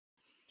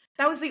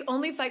 That was the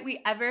only fight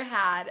we ever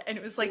had, and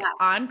it was like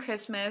on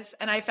Christmas,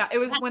 and I found it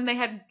was when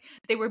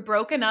they were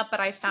broken up, but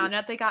I found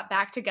out they got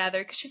back together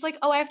because she's like,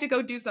 oh, I have to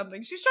go do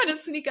something. She was trying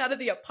to sneak out of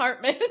the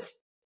apartment.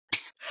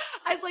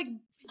 I was like,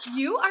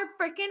 you are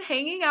freaking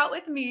hanging out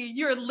with me.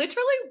 You're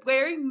literally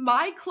wearing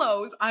my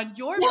clothes on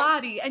your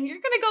body, and you're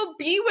gonna go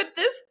be with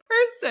this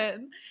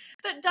person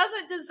that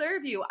doesn't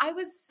deserve you. I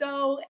was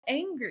so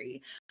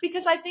angry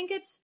because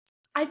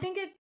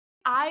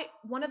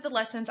one of the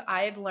lessons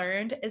I've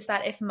learned is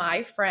that if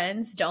my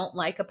friends don't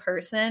like a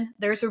person,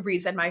 there's a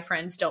reason my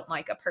friends don't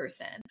like a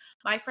person.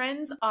 My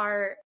friends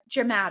are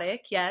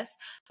dramatic, yes,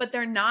 but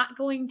they're not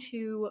going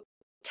to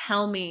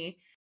tell me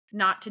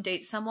not to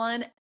date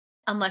someone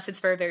unless it's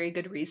for a very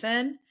good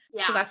reason.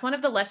 Yeah. So that's one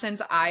of the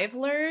lessons I've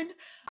learned,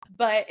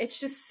 but it's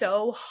just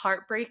so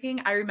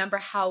heartbreaking. I remember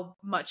how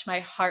much my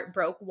heart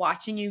broke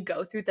watching you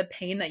go through the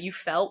pain that you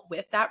felt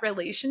with that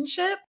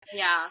relationship.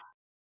 Yeah.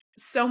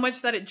 So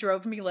much that it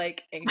drove me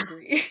like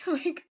angry.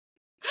 Like,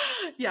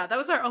 yeah, that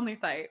was our only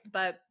fight,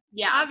 but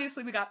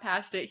obviously we got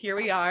past it. Here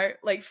we are,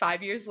 like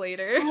 5 years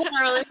later.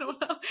 I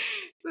don't know.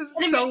 This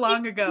is so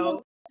long ago.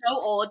 So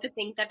old to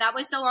think that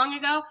was so long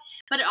ago,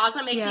 but it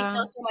also makes me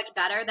feel so much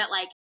better that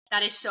like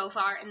that is so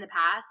far in the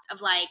past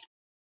of like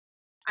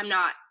I'm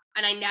not,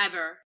 and I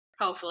never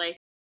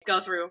hopefully go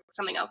through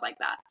something else like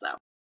that. So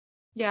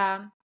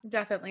yeah,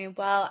 Definitely.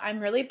 Well, I'm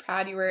really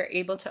proud you were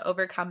able to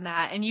overcome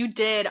that. And you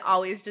did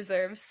always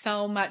deserve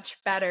so much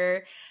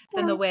better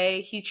than the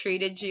way he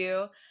treated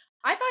you.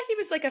 I thought he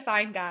was like a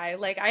fine guy.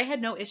 Like, I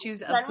had no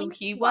issues of who Then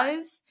he he was.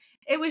 was.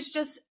 It was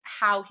just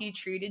how he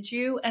treated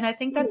you. And I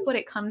think that's what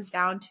it comes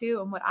down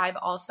to. And what I've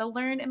also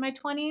learned in my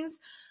 20s,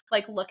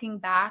 like looking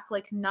back,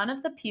 like none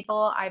of the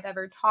people I've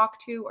ever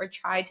talked to or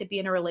tried to be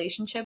in a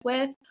relationship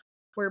with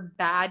were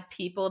bad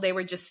people. They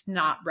were just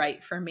not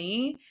right for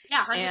me.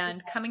 Yeah, 100%.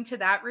 And coming to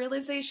that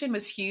realization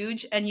was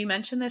huge. And you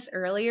mentioned this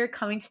earlier,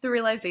 coming to the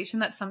realization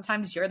that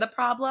sometimes you're the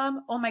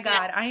problem. Oh my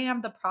God, Yes. I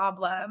am the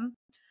problem.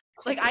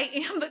 Like, I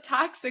am the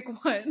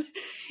toxic one.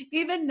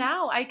 Even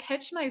now, I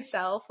catch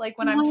myself, like,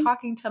 when I'm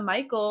talking to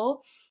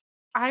Michael,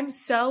 I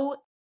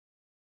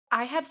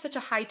have such a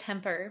high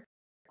temper.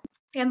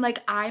 And like,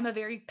 I'm a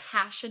very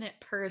passionate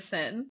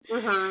person.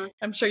 Mm-hmm.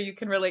 I'm sure you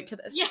can relate to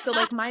this. Yeah. So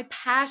like, my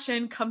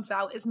passion comes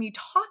out as me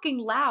talking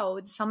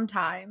loud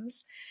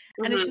sometimes.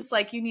 And it's Mhm. just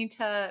like, you need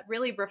to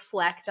really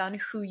reflect on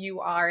who you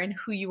are and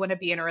who you want to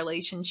be in a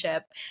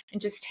relationship, and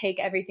just take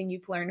everything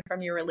you've learned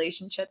from your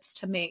relationships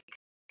to make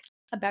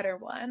a better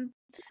one.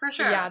 For But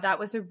sure. yeah, that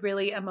was a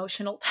really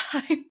emotional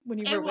time when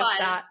you It were with was.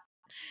 that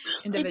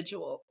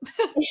individual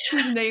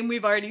whose name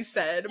we've already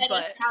said, And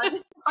but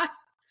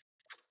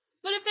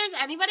but if there's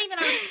anybody that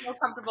I would feel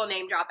comfortable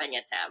name dropping,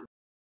 it's him.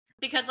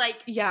 Because, like,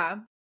 yeah.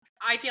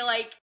 I feel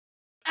like,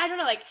 I don't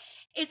know, like,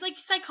 it's like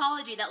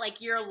psychology that, like,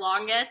 your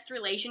longest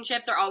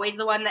relationships are always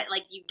the one that,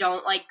 like, you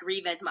don't, like,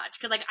 grieve as much.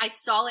 Because, like, I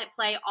saw it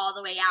play all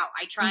the way out.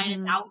 I tried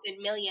Mhm. 1,000,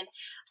 million,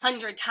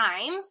 100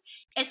 times.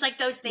 It's like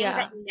those things Yeah.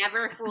 that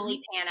never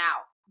fully pan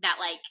out that,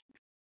 like,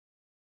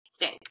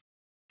 stink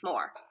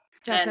more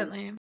than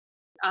Definitely.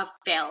 a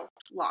failed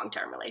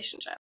long-term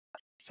relationship.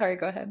 Sorry,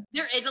 go ahead.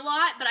 There is a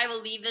lot, but I will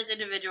leave this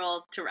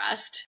individual to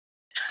rest.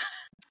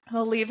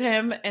 I'll leave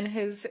him in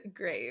his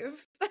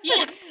grave.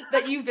 Yeah.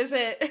 that you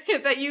visit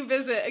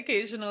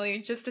occasionally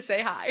just to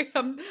say hi.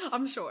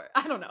 I'm sure.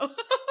 I don't know.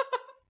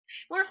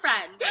 We're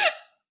friends.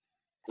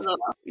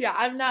 Yeah,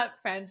 I'm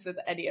not friends with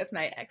any of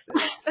my exes.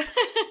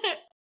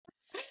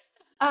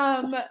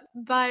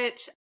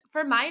 But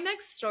for my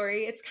next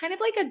story, it's kind of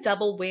like a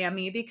double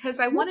whammy, because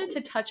I wanted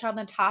to touch on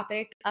the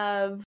topic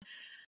of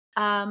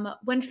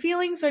when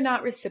feelings are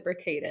not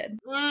reciprocated.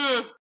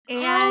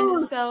 And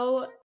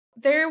so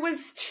there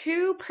was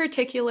two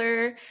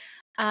particular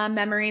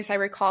memories I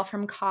recall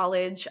from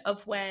college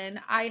of when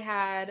I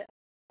had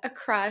a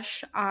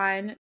crush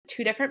on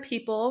two different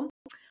people.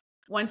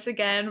 Once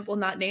again, will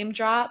not name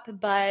drop,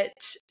 but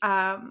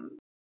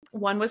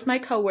one was my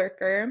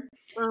coworker,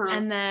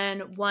 and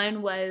then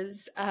one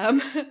was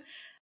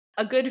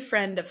a good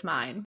friend of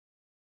mine.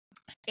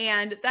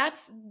 And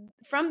that's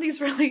from these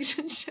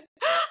relationships.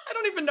 I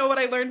don't even know what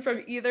I learned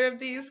from either of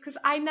these, because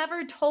I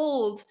never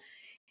told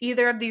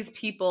either of these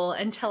people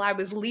until I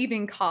was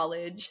leaving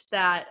college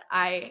that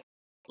I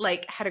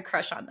like had a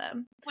crush on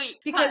them. Wait,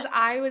 because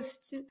I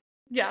was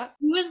yeah.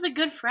 Who was the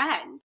good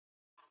friend?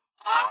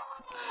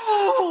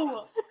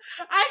 Oh,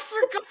 I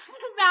forgot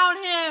about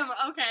him.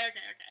 Okay.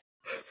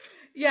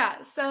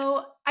 Yeah,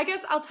 so I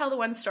guess I'll tell the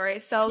one story.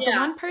 So the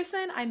one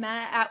person I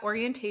met at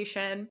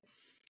orientation,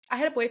 I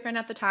had a boyfriend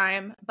at the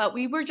time, but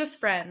we were just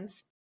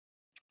friends.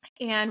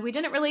 And we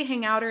didn't really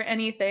hang out or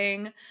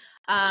anything.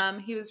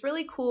 He was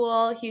really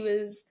cool. He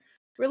was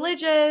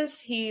religious.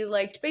 He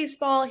liked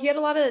baseball. He had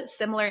a lot of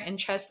similar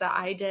interests that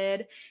I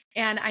did.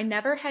 And I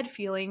never had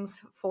feelings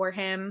for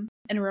him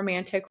in a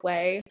romantic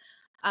way.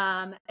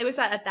 It was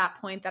at that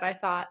point that I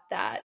thought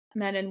that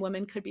men and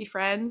women could be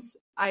friends.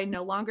 I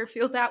no longer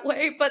feel that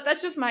way, but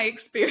that's just my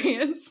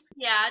experience.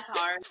 Yeah, it's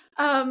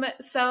hard.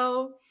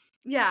 So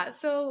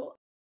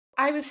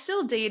I was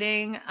still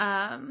dating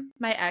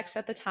my ex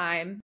at the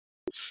time.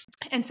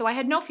 And so I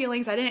had no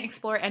feelings. I didn't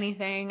explore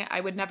anything. I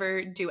would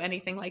never do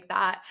anything like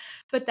that.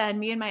 But then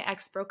me and my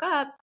ex broke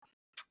up,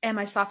 and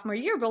my sophomore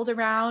year rolled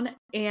around,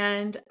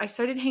 and I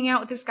started hanging out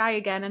with this guy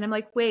again. And I'm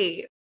like,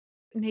 wait,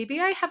 maybe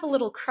I have a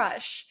little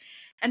crush.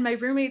 And my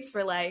roommates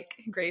were like,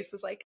 Grace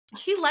was like,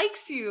 he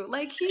likes you.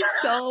 Like, he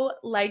so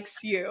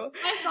likes you.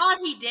 I thought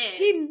he did.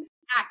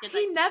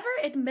 He never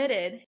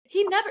admitted.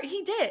 He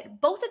did.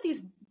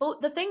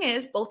 The thing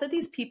is, both of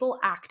these people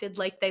acted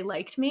like they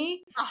liked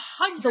me.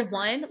 100%. The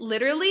one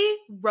literally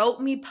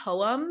wrote me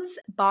poems,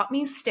 bought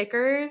me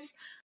stickers,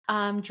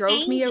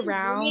 drove me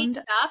around.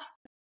 Stuff.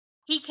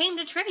 He came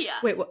to trivia.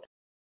 Wait, what?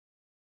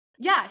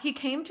 Yeah, he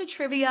came to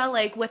trivia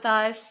like with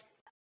us.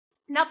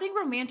 Nothing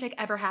romantic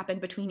ever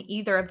happened between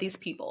either of these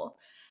people.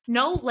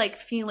 No like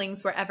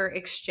feelings were ever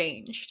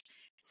exchanged.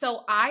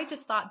 So I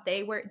just thought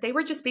they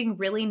were just being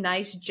really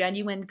nice,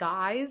 genuine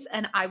guys,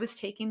 and I was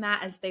taking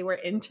that as they were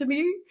into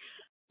me.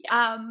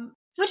 Yeah.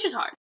 Which is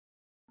hard.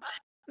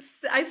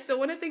 I still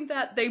want to think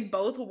that they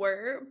both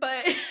were,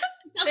 but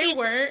they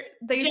weren't.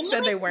 They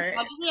said they weren't.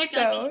 Obviously, I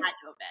feel like they had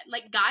to have been.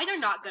 Like, guys are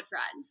not good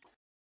friends.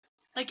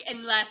 Like,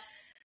 unless...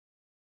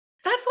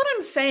 That's what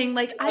I'm saying.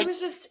 Like,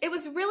 it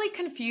was really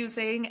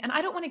confusing, and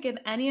I don't want to give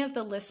any of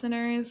the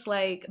listeners,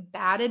 like,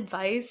 bad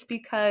advice,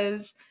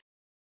 because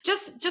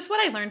just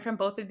what I learned from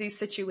both of these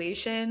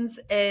situations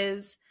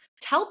is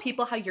tell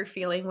people how you're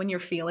feeling when you're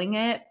feeling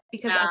it,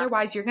 because Yeah.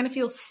 otherwise you're going to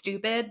feel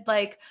stupid.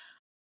 Like,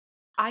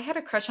 I had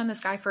a crush on this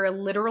guy for a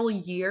literal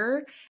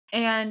year,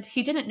 and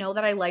he didn't know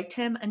that I liked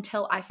him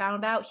until I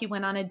found out. He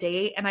went on a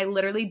date, and I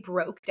literally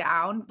broke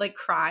down, like,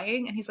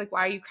 crying. And he's like,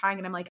 "Why are you crying?"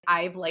 And I'm like,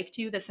 "I've liked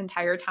you this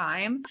entire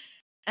time."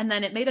 And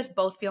then it made us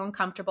both feel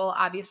uncomfortable.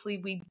 Obviously,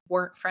 we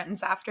weren't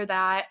friends after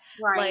that.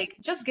 Right. Like,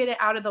 just get it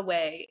out of the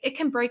way. It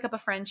can break up a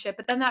friendship,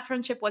 but then that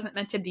friendship wasn't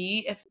meant to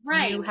be if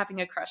Right. you having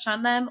a crush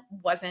on them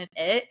wasn't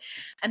it.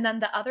 And then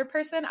the other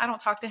person, I don't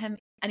talk to him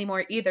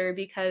anymore either,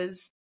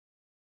 because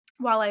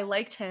while I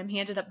liked him, he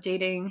ended up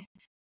dating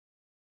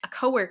a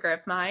coworker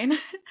of mine.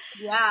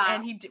 Yeah.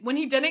 And when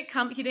he didn't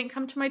come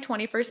to my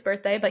 21st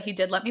birthday, but he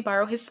did let me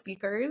borrow his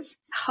speakers.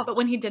 But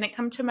when he didn't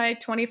come to my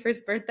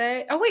 21st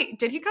birthday, oh wait,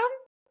 did he come?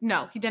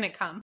 No, he didn't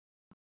come.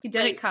 He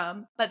didn't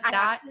come. But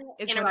that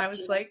is when I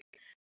was like,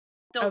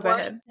 the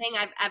worst thing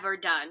I've ever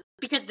done,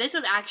 because this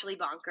was actually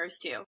bonkers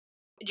too.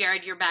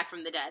 Jared, you're back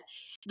from the dead.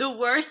 The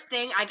worst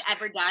thing I've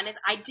ever done is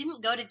I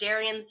didn't go to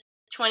Darian's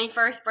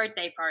 21st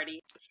birthday party.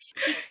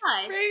 Because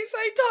Grace,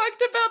 I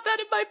talked about that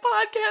in my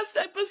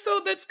podcast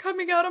episode that's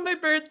coming out on my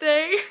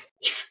birthday.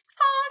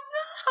 oh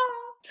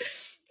no.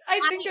 I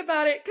think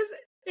about it because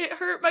it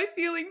hurt my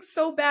feelings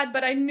so bad,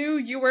 but I knew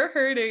you were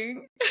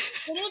hurting.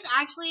 It is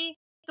actually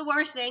the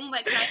worst thing,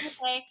 but can I just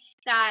say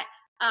that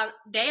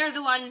they are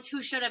the ones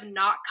who should have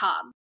not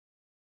come.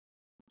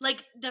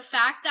 Like, the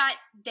fact that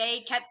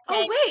they kept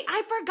saying... Oh, wait,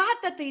 I forgot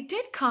that they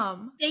did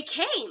come. They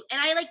came,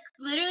 and I, like,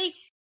 literally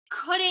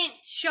couldn't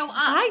show up.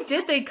 Why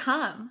did they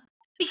come?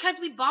 Because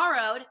we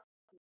borrowed...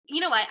 You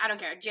know what? I don't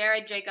care.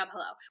 Jared, Jacob,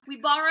 hello. We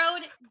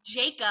borrowed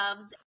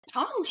Jacob's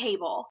pong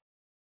table.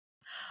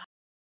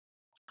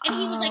 And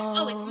he was like,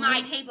 oh, it's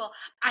my table.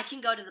 I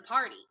can go to the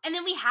party. And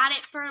then we had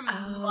it for a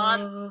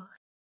month.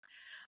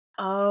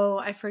 Oh,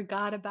 I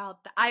forgot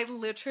about that. I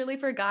literally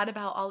forgot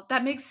about all.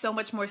 That makes so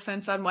much more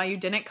sense on why you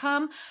didn't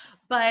come.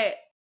 But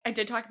I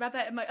did talk about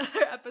that in my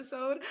other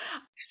episode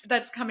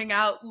that's coming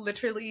out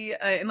literally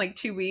in like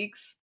 2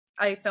 weeks.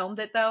 I filmed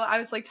it though. I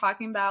was like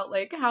talking about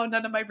like how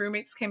none of my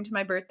roommates came to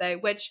my birthday,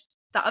 which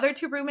the other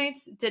 2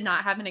 roommates did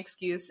not have an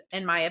excuse,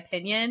 in my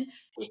opinion.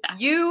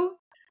 Yeah.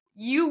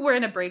 You were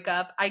in a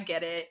breakup. I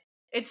get it.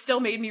 It still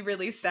made me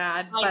really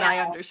sad, but I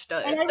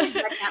understood. And I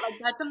regret that. Like,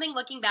 that's something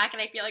looking back,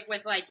 and I feel like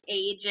with like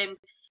age and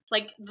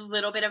like the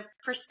little bit of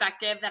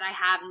perspective that I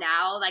have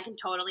now, I can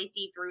totally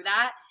see through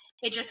that.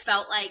 It just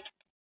felt like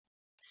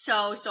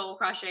so soul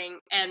crushing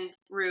and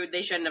rude.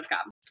 They shouldn't have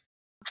come.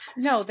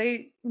 No,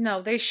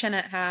 they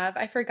shouldn't have.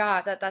 I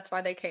forgot that that's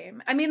why they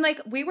came. I mean,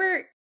 like,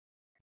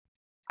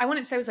 I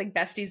wouldn't say I was like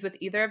besties with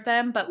either of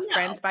them, but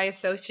friends by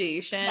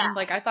association. Yeah.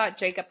 Like, I thought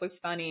Jacob was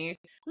funny.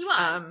 He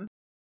was.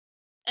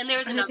 And there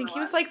was another I think one. He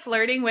was like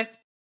flirting with,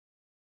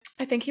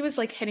 I think he was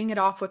like hitting it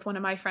off with one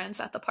of my friends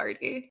at the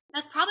party.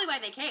 That's probably why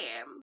they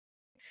came.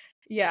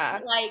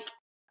 Yeah. Like,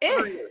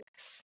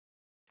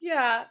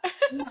 yeah.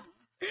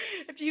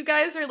 If you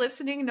guys are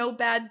listening, no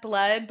bad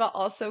blood, but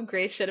also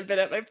Grace should have been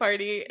at my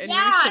party, and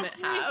you shouldn't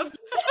have.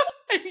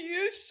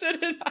 You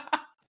shouldn't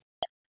have.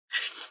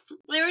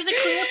 There was a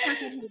clear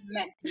person who was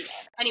meant to be there.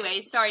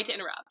 Anyways, sorry to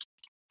interrupt.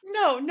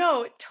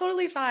 No,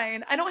 totally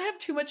fine. I don't have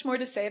too much more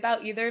to say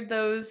about either of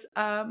those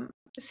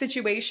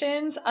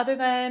situations other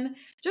than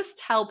just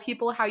tell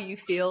people how you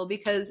feel,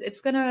 because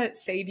it's gonna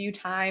save you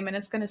time and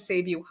it's gonna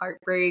save you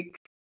heartbreak.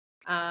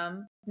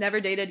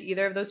 Never dated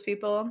either of those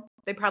people.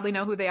 They probably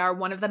know who they are.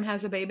 One of them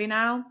has a baby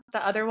now.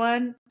 The other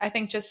one, I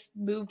think, just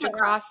moved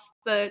across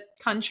the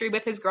country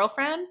with his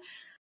girlfriend.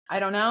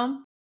 I don't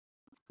know.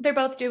 They're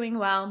both doing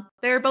well.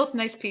 They're both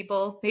nice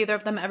people. Neither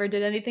of them ever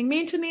did anything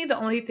mean to me. The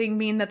only thing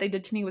mean that they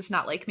did to me was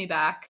not like me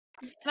back.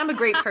 And I'm a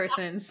great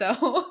person,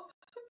 so...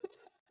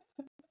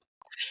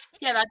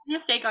 Yeah, that's a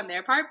mistake on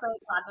their part, but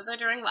glad that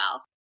they're doing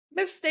well.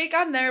 Mistake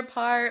on their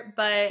part,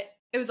 but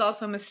it was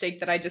also a mistake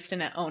that I just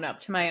didn't own up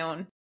to my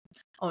own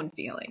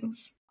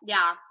feelings.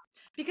 Yeah.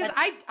 Because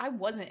I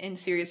wasn't in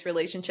serious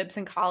relationships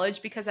in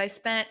college, because I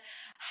spent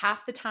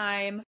half the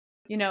time,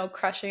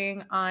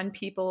 crushing on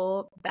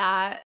people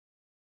that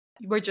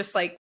were just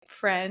like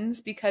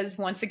friends, because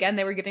once again,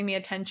 they were giving me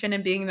attention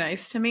and being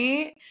nice to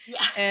me.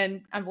 Yeah.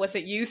 And I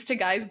wasn't used to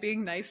guys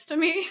being nice to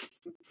me.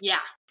 Yeah.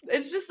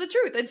 It's just the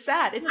truth. It's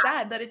sad. It's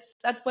sad that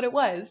that's what it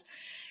was.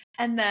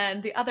 And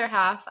then the other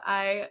half,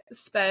 I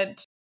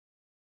spent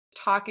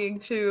talking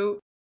to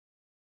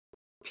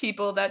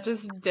people that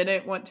just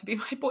didn't want to be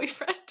my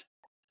boyfriend,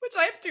 which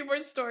I have 2 more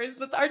stories,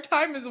 but our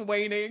time is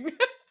waning.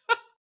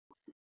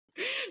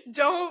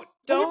 Don't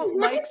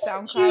like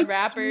SoundCloud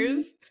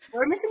rappers.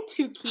 We're missing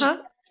 2 key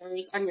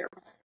characters on your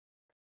part.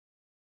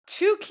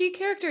 2 key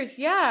characters,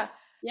 yeah.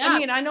 I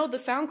mean, I know the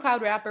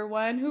SoundCloud rapper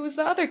one. Who was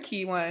the other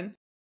key one?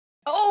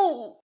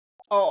 Oh,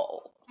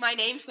 my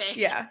namesake.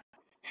 Yeah.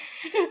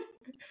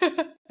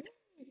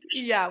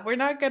 Yeah, we're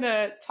not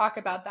gonna talk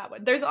about that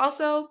one. There's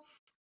also,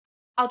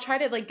 I'll try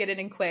to like get it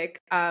in quick.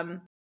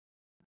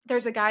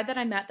 There's a guy that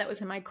I met that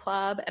was in my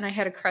club, and I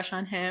had a crush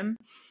on him.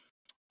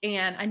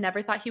 and I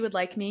never thought he would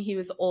like me. He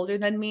was older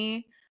than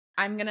me.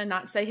 I'm gonna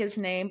not say his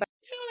name, but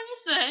Who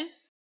is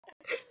this?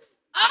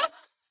 Oh,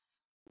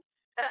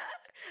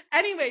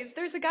 anyways,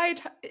 there's a guy.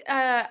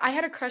 I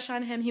had a crush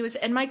on him. He was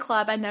in my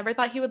club. I never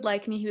thought he would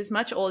like me. He was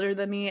much older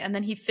than me, and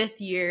then he fifth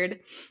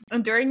yeared.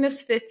 And during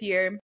this fifth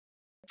year,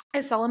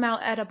 I saw him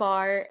out at a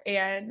bar,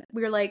 and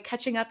we were like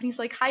catching up. And he's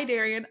like, "Hi,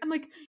 Darian." I'm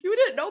like, "You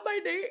didn't know my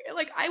name?"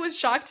 Like, I was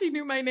shocked he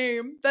knew my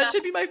name. That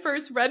should be my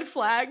first red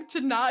flag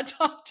to not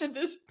talk to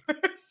this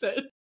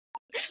person.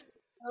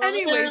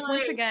 Anyways,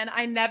 once again,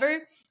 I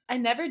never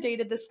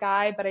dated this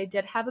guy, but I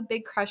did have a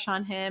big crush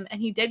on him, and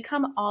he did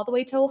come all the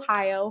way to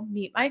Ohio,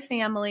 meet my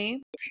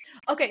family.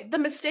 Okay, the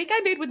mistake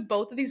I made with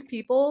both of these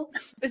people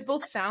is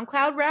both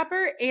SoundCloud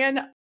rapper and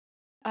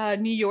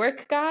New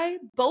York guy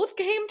both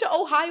came to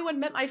Ohio and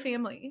met my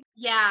family.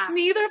 Yeah.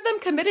 Neither of them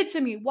committed to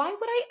me. Why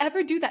would I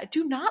ever do that?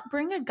 Do not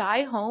bring a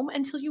guy home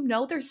until you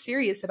know they're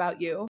serious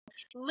about you.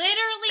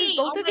 Literally.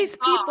 Both of these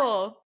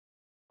people.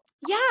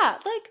 Yeah,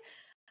 like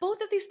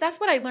both of these, that's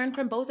what I learned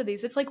from both of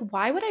these. It's like,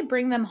 why would I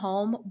bring them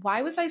home?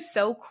 Why was I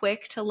so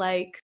quick to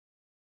like,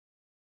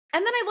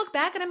 and then I look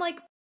back and I'm like,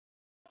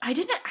 I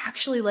didn't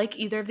actually like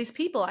either of these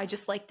people. I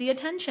just liked the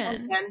attention.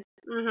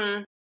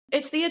 Mm-hmm.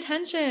 It's the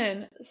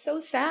attention. So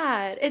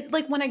sad. It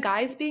like when a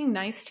guy's being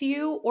nice to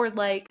you, or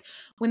like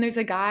when there's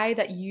a guy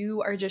that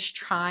you are just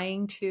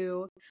trying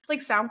to, like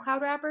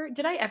SoundCloud rapper.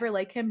 Did I ever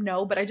like him?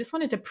 No, but I just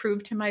wanted to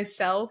prove to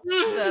myself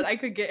that I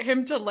could get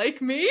him to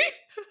like me.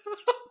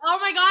 Oh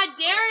my God,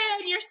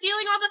 Darren, you're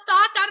stealing all the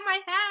thoughts out of my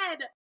head.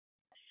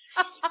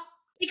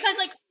 Because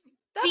like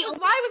that was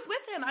why I was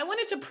with him. I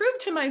wanted to prove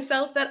to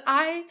myself that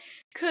I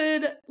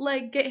could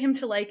like get him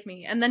to like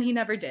me, and then he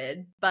never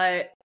did.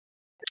 But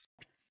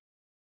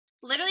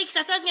literally, because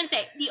that's what I was going to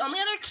say. The only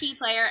other key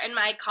player in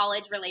my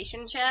college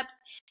relationships,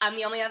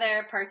 the only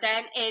other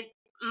person is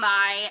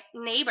my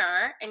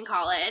neighbor in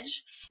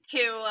college who,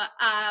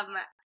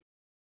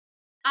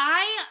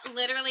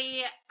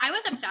 I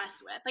was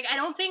obsessed with. Like, I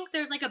don't think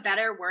there's, like, a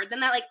better word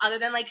than that, like, other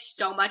than, like,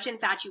 so much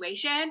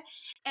infatuation.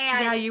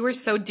 And yeah, you were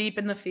so deep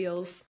in the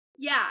feels.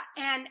 Yeah,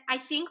 and I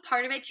think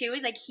part of it, too,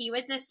 is, like, he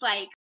was this,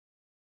 like,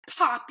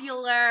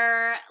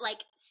 popular, like,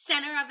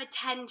 center of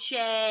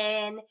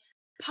attention,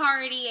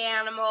 party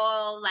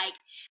animal, like,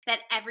 that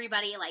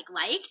everybody, like,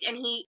 liked. And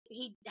he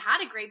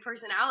had a great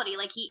personality.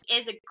 Like, he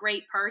is a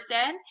great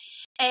person.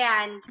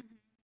 And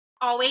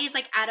always,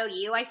 like, at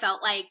OU, I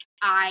felt like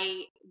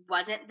I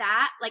wasn't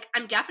that. Like,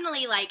 I'm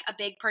definitely, like, a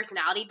big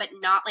personality, but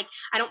not, like,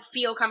 I don't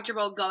feel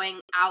comfortable going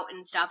out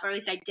and stuff, or at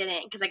least I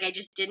didn't, because, like, I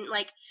just didn't,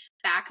 like,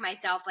 back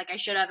myself like I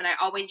should have, and I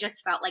always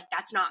just felt like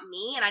that's not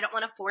me, and I don't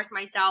want to force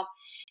myself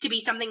to be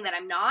something that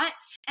I'm not,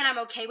 and I'm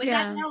okay with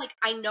that now. Like,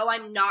 I know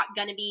I'm not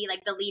gonna be,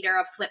 like, the leader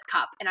of Flip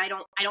Cup, and I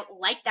don't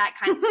like that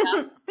kind of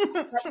stuff.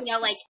 But, you know,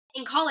 like,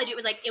 in college, it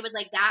was like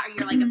that, or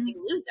you're, like, a big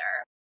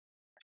loser.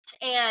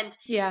 And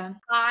yeah,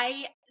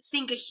 I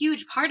think a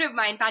huge part of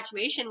my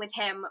infatuation with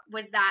him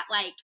was that,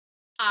 like,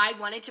 I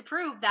wanted to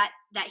prove that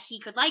he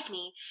could like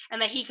me,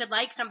 and that he could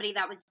like somebody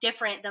that was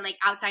different than, like,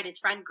 outside his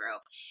friend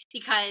group.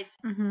 Because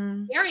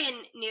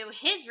Darian knew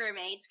his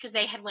roommates because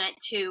they had went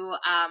to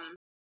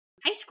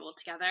high school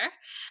together.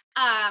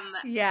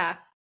 Yeah.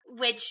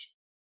 Which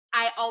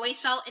I always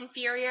felt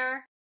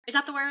inferior. Is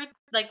that the word?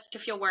 Like, to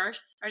feel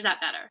worse? Or is that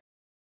better?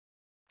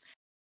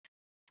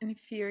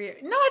 Inferior.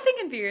 No, I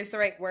think inferior is the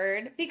right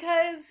word,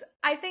 because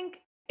I think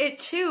it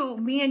too,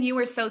 me and you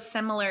were so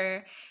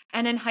similar.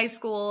 And in high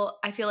school,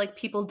 I feel like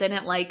people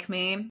didn't like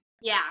me.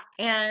 Yeah.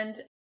 And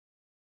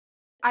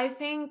I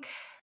think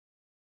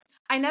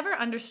I never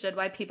understood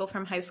why people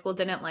from high school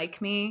didn't like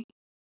me.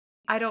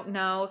 I don't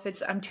know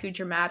if I'm too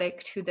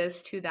dramatic, to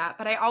this, to that,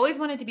 but I always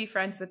wanted to be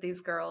friends with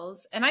these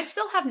girls. And I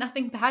still have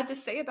nothing bad to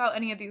say about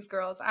any of these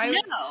girls.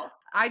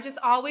 I just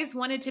always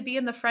wanted to be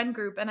in the friend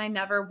group, and I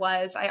never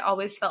was. I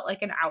always felt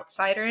like an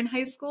outsider in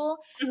high school.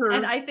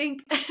 And I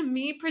think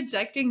me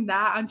projecting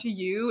that onto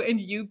you, and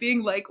you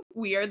being like,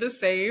 we are the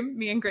same,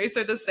 me and Grace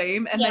are the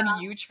same, and then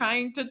you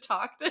trying to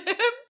talk to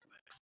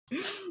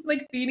him,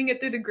 like feeding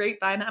it through the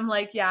grapevine. I'm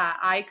like, yeah,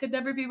 I could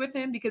never be with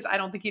him because I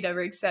don't think he'd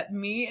ever accept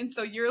me. And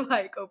so you're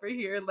like over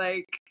here,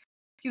 like,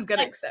 he's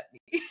gonna accept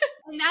me.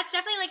 And that's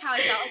definitely like how I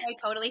felt. Like,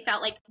 I totally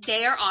felt like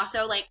they are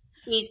also like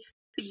these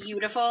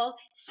beautiful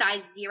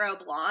size 0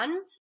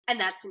 blondes, and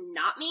that's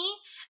not me.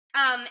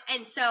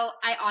 And so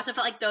I also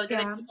felt like those are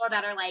the people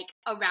that are like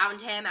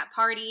around him at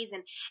parties,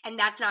 and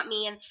that's not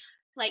me. And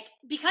like,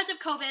 because of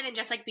COVID and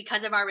just like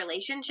because of our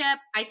relationship,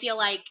 I feel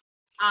like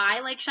I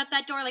like shut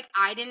that door. Like,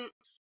 I didn't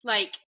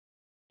like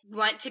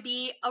want to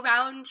be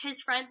around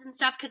his friends and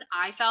stuff because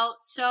I felt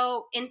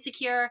so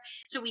insecure.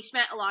 So we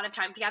spent a lot of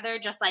time together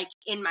just like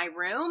in my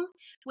room,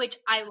 which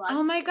I loved.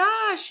 Oh my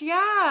gosh,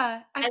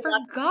 yeah. I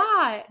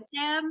forgot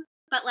him.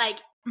 But like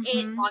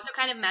it also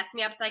kind of messed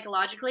me up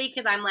psychologically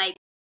because I'm like,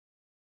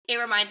 it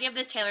reminds me of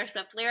this Taylor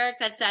Swift lyric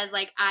that says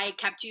like, I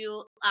kept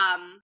you,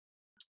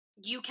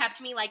 you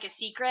kept me like a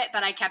secret,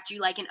 but I kept you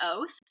like an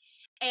oath.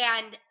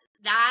 And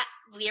that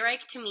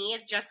lyric to me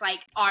is just like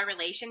our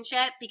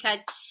relationship,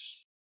 because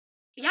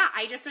yeah,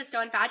 I just was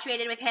so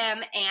infatuated with him,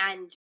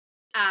 and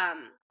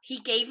he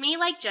gave me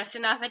like just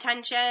enough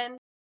attention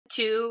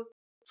to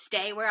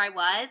stay where I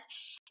was.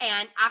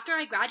 And after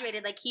I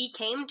graduated, like he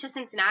came to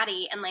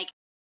Cincinnati and like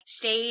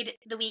stayed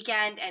the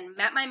weekend and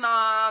met my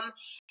mom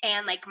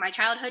and like my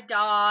childhood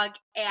dog.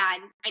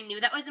 And I knew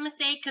that was a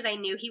mistake because I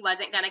knew he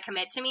wasn't going to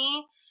commit to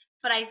me.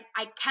 But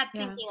I kept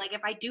thinking, like,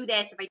 if I do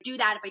this, if I do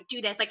that, if I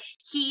do this, like,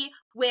 he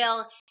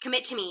will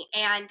commit to me.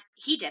 And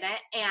he didn't.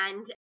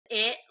 And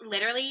it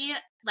literally,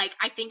 like,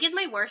 I think is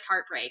my worst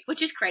heartbreak,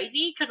 which is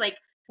crazy because, like,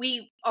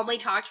 we only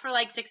talked for,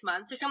 like, 6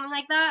 months or something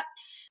like that.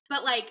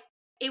 But, like,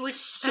 it was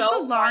so That's a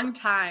long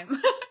time.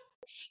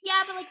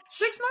 Yeah, but, like...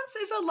 6 months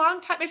is a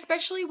long time,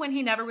 especially when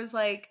he never was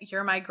like,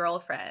 you're my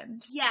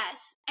girlfriend.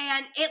 Yes.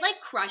 And it, like,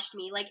 crushed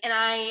me. Like,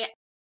 and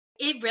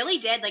it really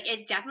did. Like,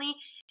 it's definitely,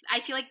 I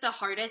feel like the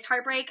hardest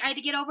heartbreak I had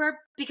to get over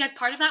because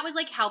part of that was,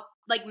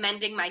 like,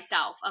 mending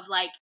myself of,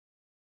 like,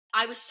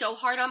 I was so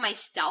hard on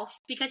myself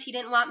because he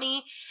didn't want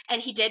me,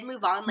 and he did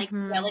move on, like,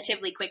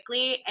 relatively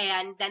quickly,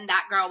 and then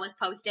that girl was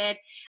posted,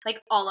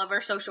 like, all over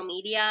social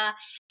media,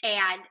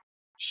 and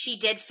she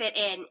did fit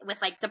in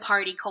with, like, the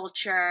party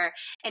culture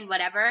and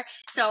whatever,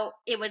 so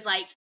it was,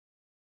 like,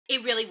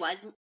 it really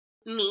was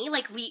me,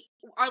 like,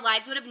 our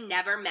lives would have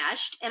never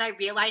meshed, and I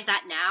realize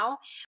that now,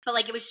 but,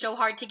 like, it was so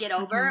hard to get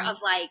over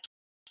of, like,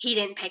 he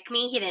didn't pick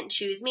me, he didn't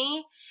choose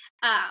me,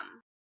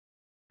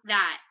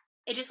 that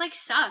it just, like,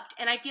 sucked,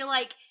 and I feel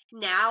like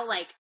now,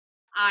 like,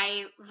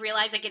 I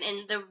realize, like,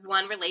 in the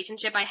one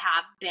relationship I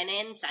have been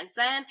in since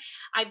then,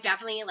 I've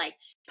definitely, like,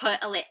 put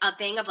a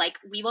thing of, like,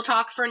 we will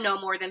talk for no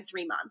more than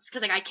 3 months,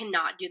 because, like, I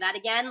cannot do that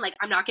again, like,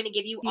 I'm not going to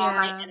give you all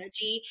my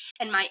energy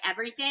and my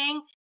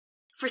everything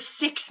for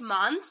 6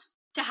 months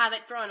to have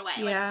it thrown away.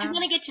 Like, I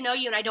want to get to know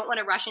you and I don't want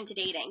to rush into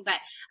dating. But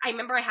I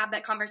remember I had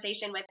that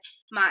conversation with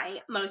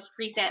my most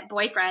recent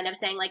boyfriend of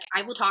saying, like,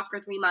 I will talk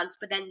for 3 months,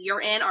 but then you're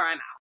in or I'm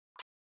out.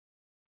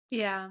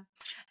 Yeah.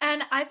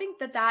 And I think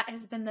that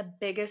has been the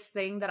biggest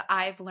thing that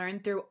I've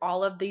learned through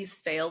all of these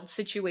failed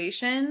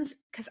situations,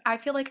 because I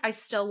feel like I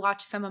still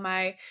watch some of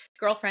my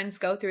girlfriends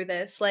go through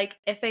this. Like,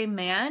 if a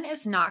man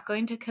is not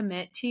going to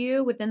commit to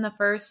you within the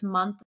first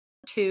month,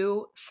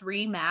 2,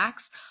 3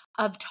 max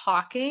of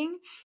talking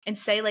and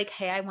say, like,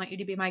 hey, I want you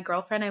to be my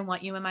girlfriend, I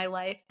want you in my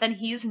life, then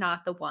he's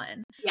not the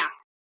one. Yeah.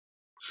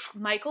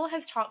 Michael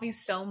has taught me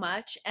so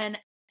much. And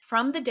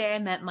from the day I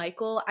met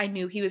Michael, I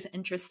knew he was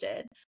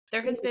interested.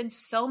 There has been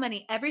so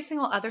many, every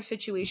single other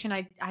situation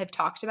I've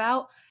talked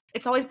about,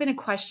 it's always been a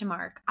question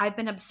mark. I've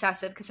been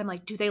obsessive because I'm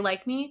like, do they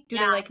like me? Do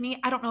they like me?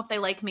 I don't know if they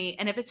like me.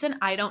 And if it's an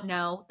I don't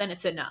know, then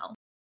it's a no.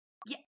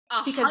 Yeah,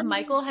 because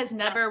Michael has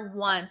never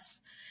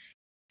once,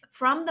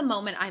 from the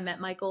moment I met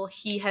Michael,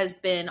 he has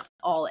been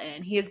all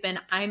in. He has been,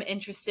 I'm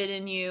interested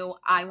in you.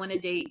 I want to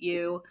date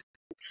you.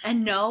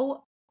 And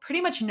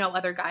pretty much no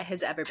other guy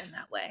has ever been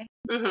that way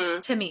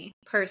to me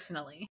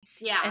personally.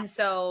 Yeah. And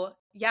so,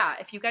 yeah,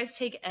 if you guys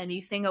take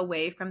anything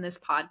away from this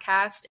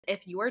podcast,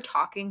 if you are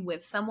talking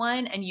with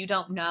someone and you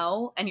don't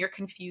know and you're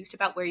confused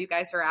about where you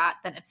guys are at,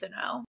 then it's a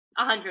no.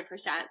 100%.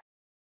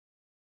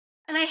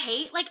 And I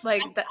hate,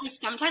 I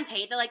sometimes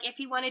hate that, like, if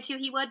he wanted to,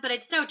 he would, but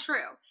it's so true.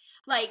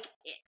 Like,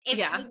 if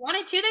they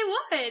wanted to,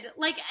 they would.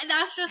 Like,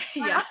 that's just...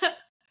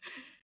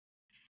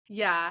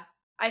 Yeah.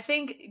 I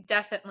think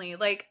definitely,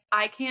 like,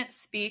 I can't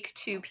speak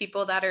to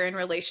people that are in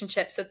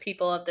relationships with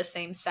people of the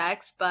same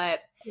sex,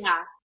 but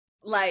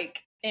like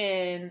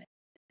in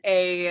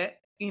a,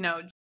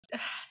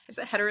 is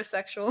it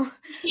heterosexual?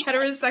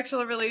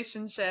 Heterosexual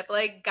relationship,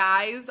 like,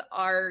 guys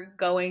are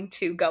going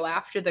to go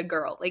after the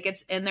girl. Like,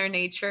 it's in their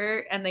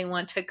nature and they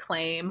want to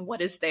claim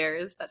what is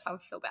theirs. That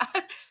sounds so bad.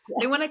 Yeah.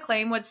 They want to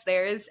claim what's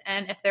theirs.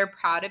 And if they're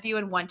proud of you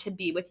and want to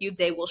be with you,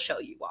 they will show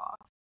you off.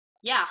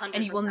 Yeah, 100%.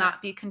 And you will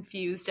not be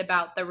confused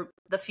about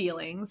the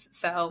feelings.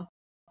 So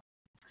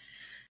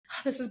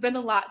this has been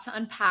a lot to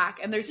unpack,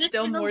 and there's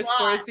still more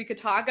stories we could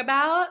talk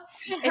about.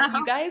 If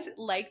you guys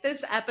like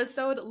this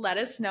episode, let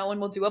us know, and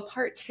we'll do a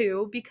part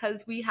 2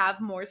 because we have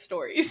more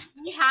stories.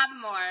 We have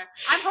more.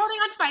 I'm holding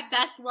on to my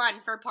best one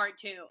for part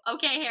 2.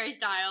 Okay, Harry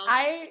Styles.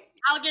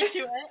 I'll get to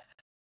it.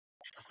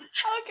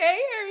 Okay,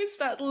 Harry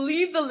Styles.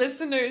 Leave the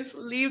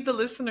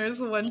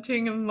listeners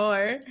wanting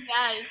more.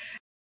 Yes.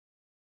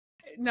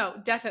 No,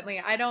 definitely.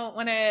 I don't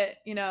want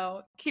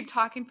to, keep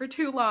talking for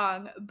too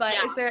long, but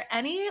is there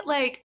any,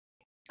 like,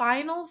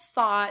 final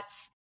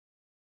thoughts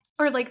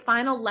or, like,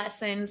 final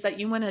lessons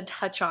that you want to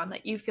touch on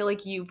that you feel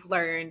like you've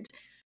learned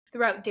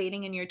throughout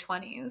dating in your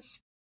 20s?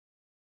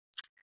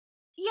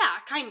 Yeah,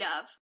 kind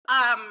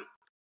of.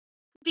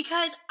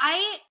 Because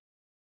I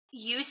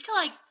used to,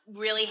 like,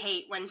 really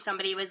hate when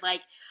somebody was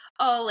like,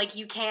 oh, like,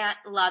 you can't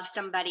love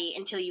somebody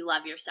until you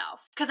love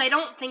yourself. Because I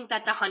don't think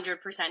that's 100%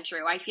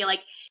 true. I feel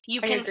like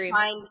you can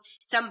find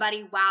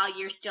somebody while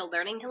you're still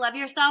learning to love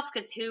yourself,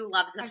 because who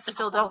loves themselves? I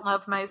still don't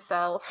love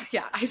myself.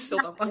 Yeah, I still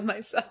don't love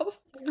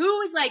myself.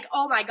 Who is like,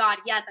 oh my God,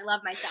 yes, I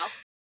love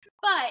myself.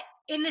 But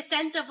in the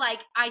sense of,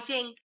 like, I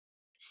think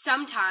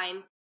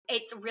sometimes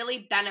it's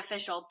really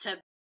beneficial to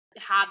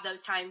have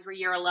those times where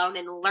you're alone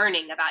and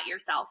learning about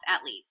yourself,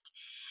 at least.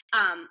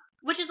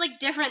 which is like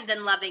different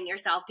than loving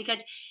yourself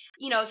because,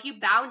 you know, if you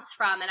bounce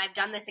from, and I've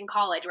done this in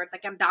college where it's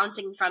like I'm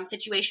bouncing from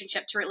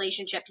situationship to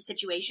relationship to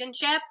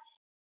situationship,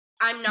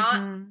 I'm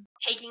not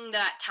taking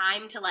that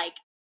time to like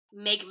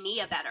make me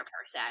a better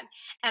person.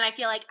 And I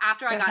feel like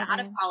after I got out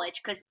of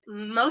college, because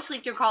mostly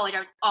through college, I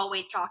was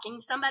always talking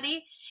to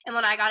somebody. And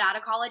when I got out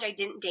of college, I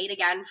didn't date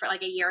again for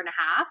like a year and a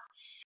half.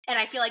 And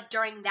I feel like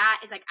during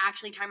that is like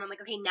actually time where I'm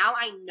like, okay, now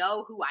I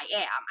know who I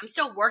am. I'm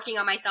still working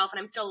on myself and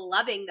I'm still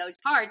loving those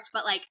parts,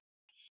 but like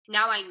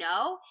now I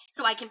know,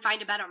 so I can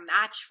find a better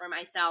match for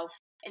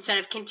myself instead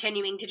of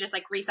continuing to just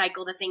like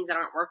recycle the things that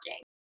aren't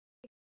working.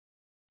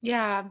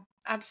 Yeah,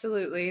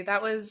 absolutely.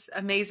 That was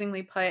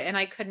amazingly put. And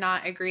I could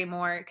not agree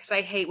more because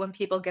I hate when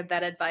people give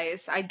that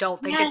advice. I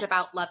don't think it's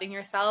about loving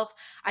yourself.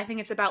 I think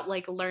it's about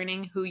like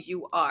learning who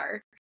you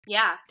are.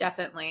 Yeah.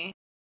 Definitely.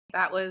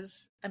 That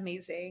was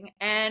amazing.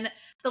 And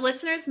the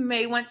listeners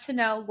may want to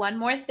know one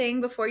more thing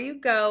before you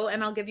go,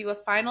 and I'll give you a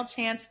final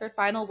chance for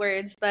final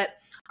words. But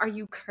are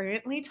you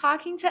currently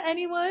talking to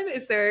anyone?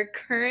 Is there a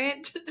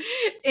current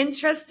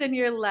interest in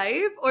your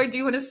life? Or do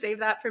you want to save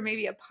that for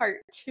maybe a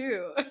part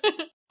 2?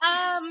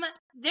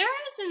 There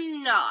is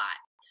not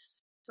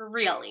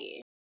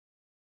really.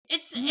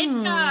 It's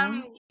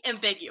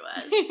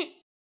ambiguous.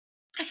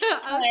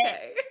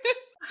 Okay.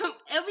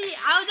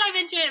 I'll dive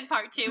into it in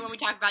part 2 when we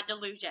talk about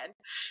delusion.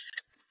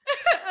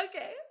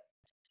 Okay.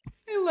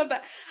 I love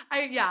that.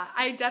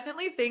 I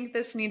definitely think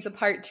this needs a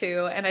part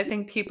 2, and I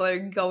think people are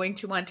going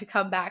to want to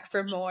come back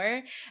for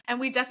more. And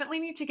we definitely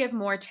need to give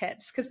more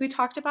tips because we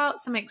talked about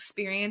some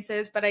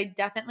experiences, but I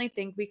definitely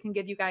think we can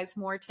give you guys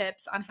more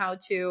tips on how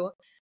to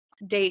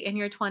date in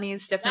your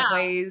 20s, different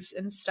ways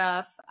and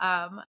stuff.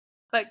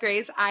 But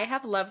Grace, I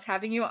have loved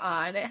having you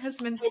on. It has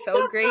been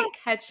so great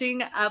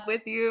catching up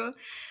with you.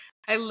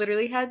 I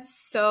literally had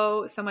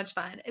so much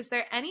fun. Is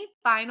there any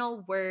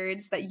final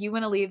words that you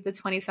want to leave the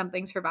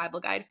 20-something Survival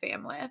Guide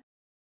fam with?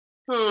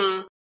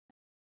 I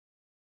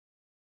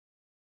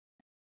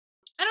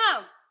don't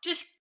know.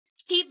 Just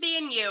keep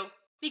being you.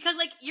 Because,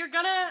 like, you're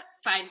gonna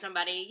find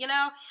somebody, you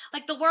know?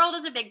 Like, the world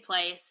is a big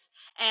place,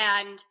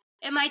 and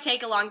it might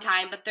take a long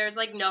time, but there's,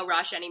 like, no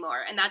rush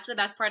anymore. And that's the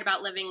best part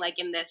about living, like,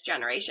 in this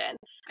generation,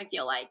 I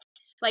feel like.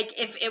 Like,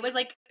 if it was,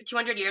 like,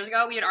 200 years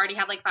ago, we would already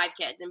have, like, 5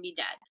 kids and be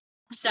dead.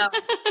 So,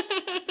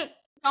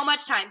 so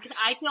much time. Because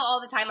I feel all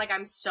the time like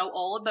I'm so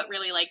old, but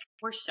really, like,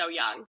 we're so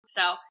young.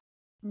 So.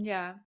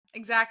 Yeah,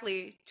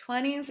 exactly.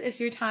 20s is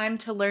your time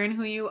to learn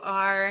who you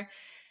are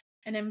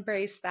and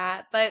embrace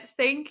that. But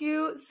thank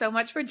you so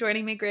much for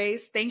joining me,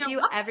 Grace. Thank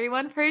you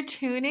everyone for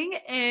tuning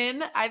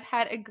in. I've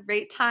had a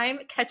great time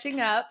catching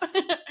up.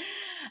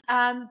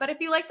 But if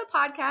you like the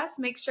podcast,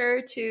 make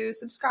sure to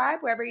subscribe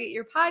wherever you get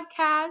your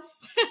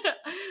podcast,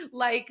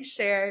 like,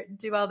 share,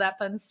 do all that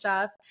fun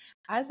stuff.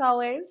 As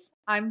always,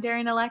 I'm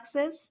Darren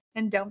Alexis,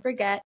 and don't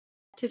forget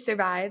to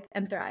survive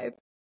and thrive.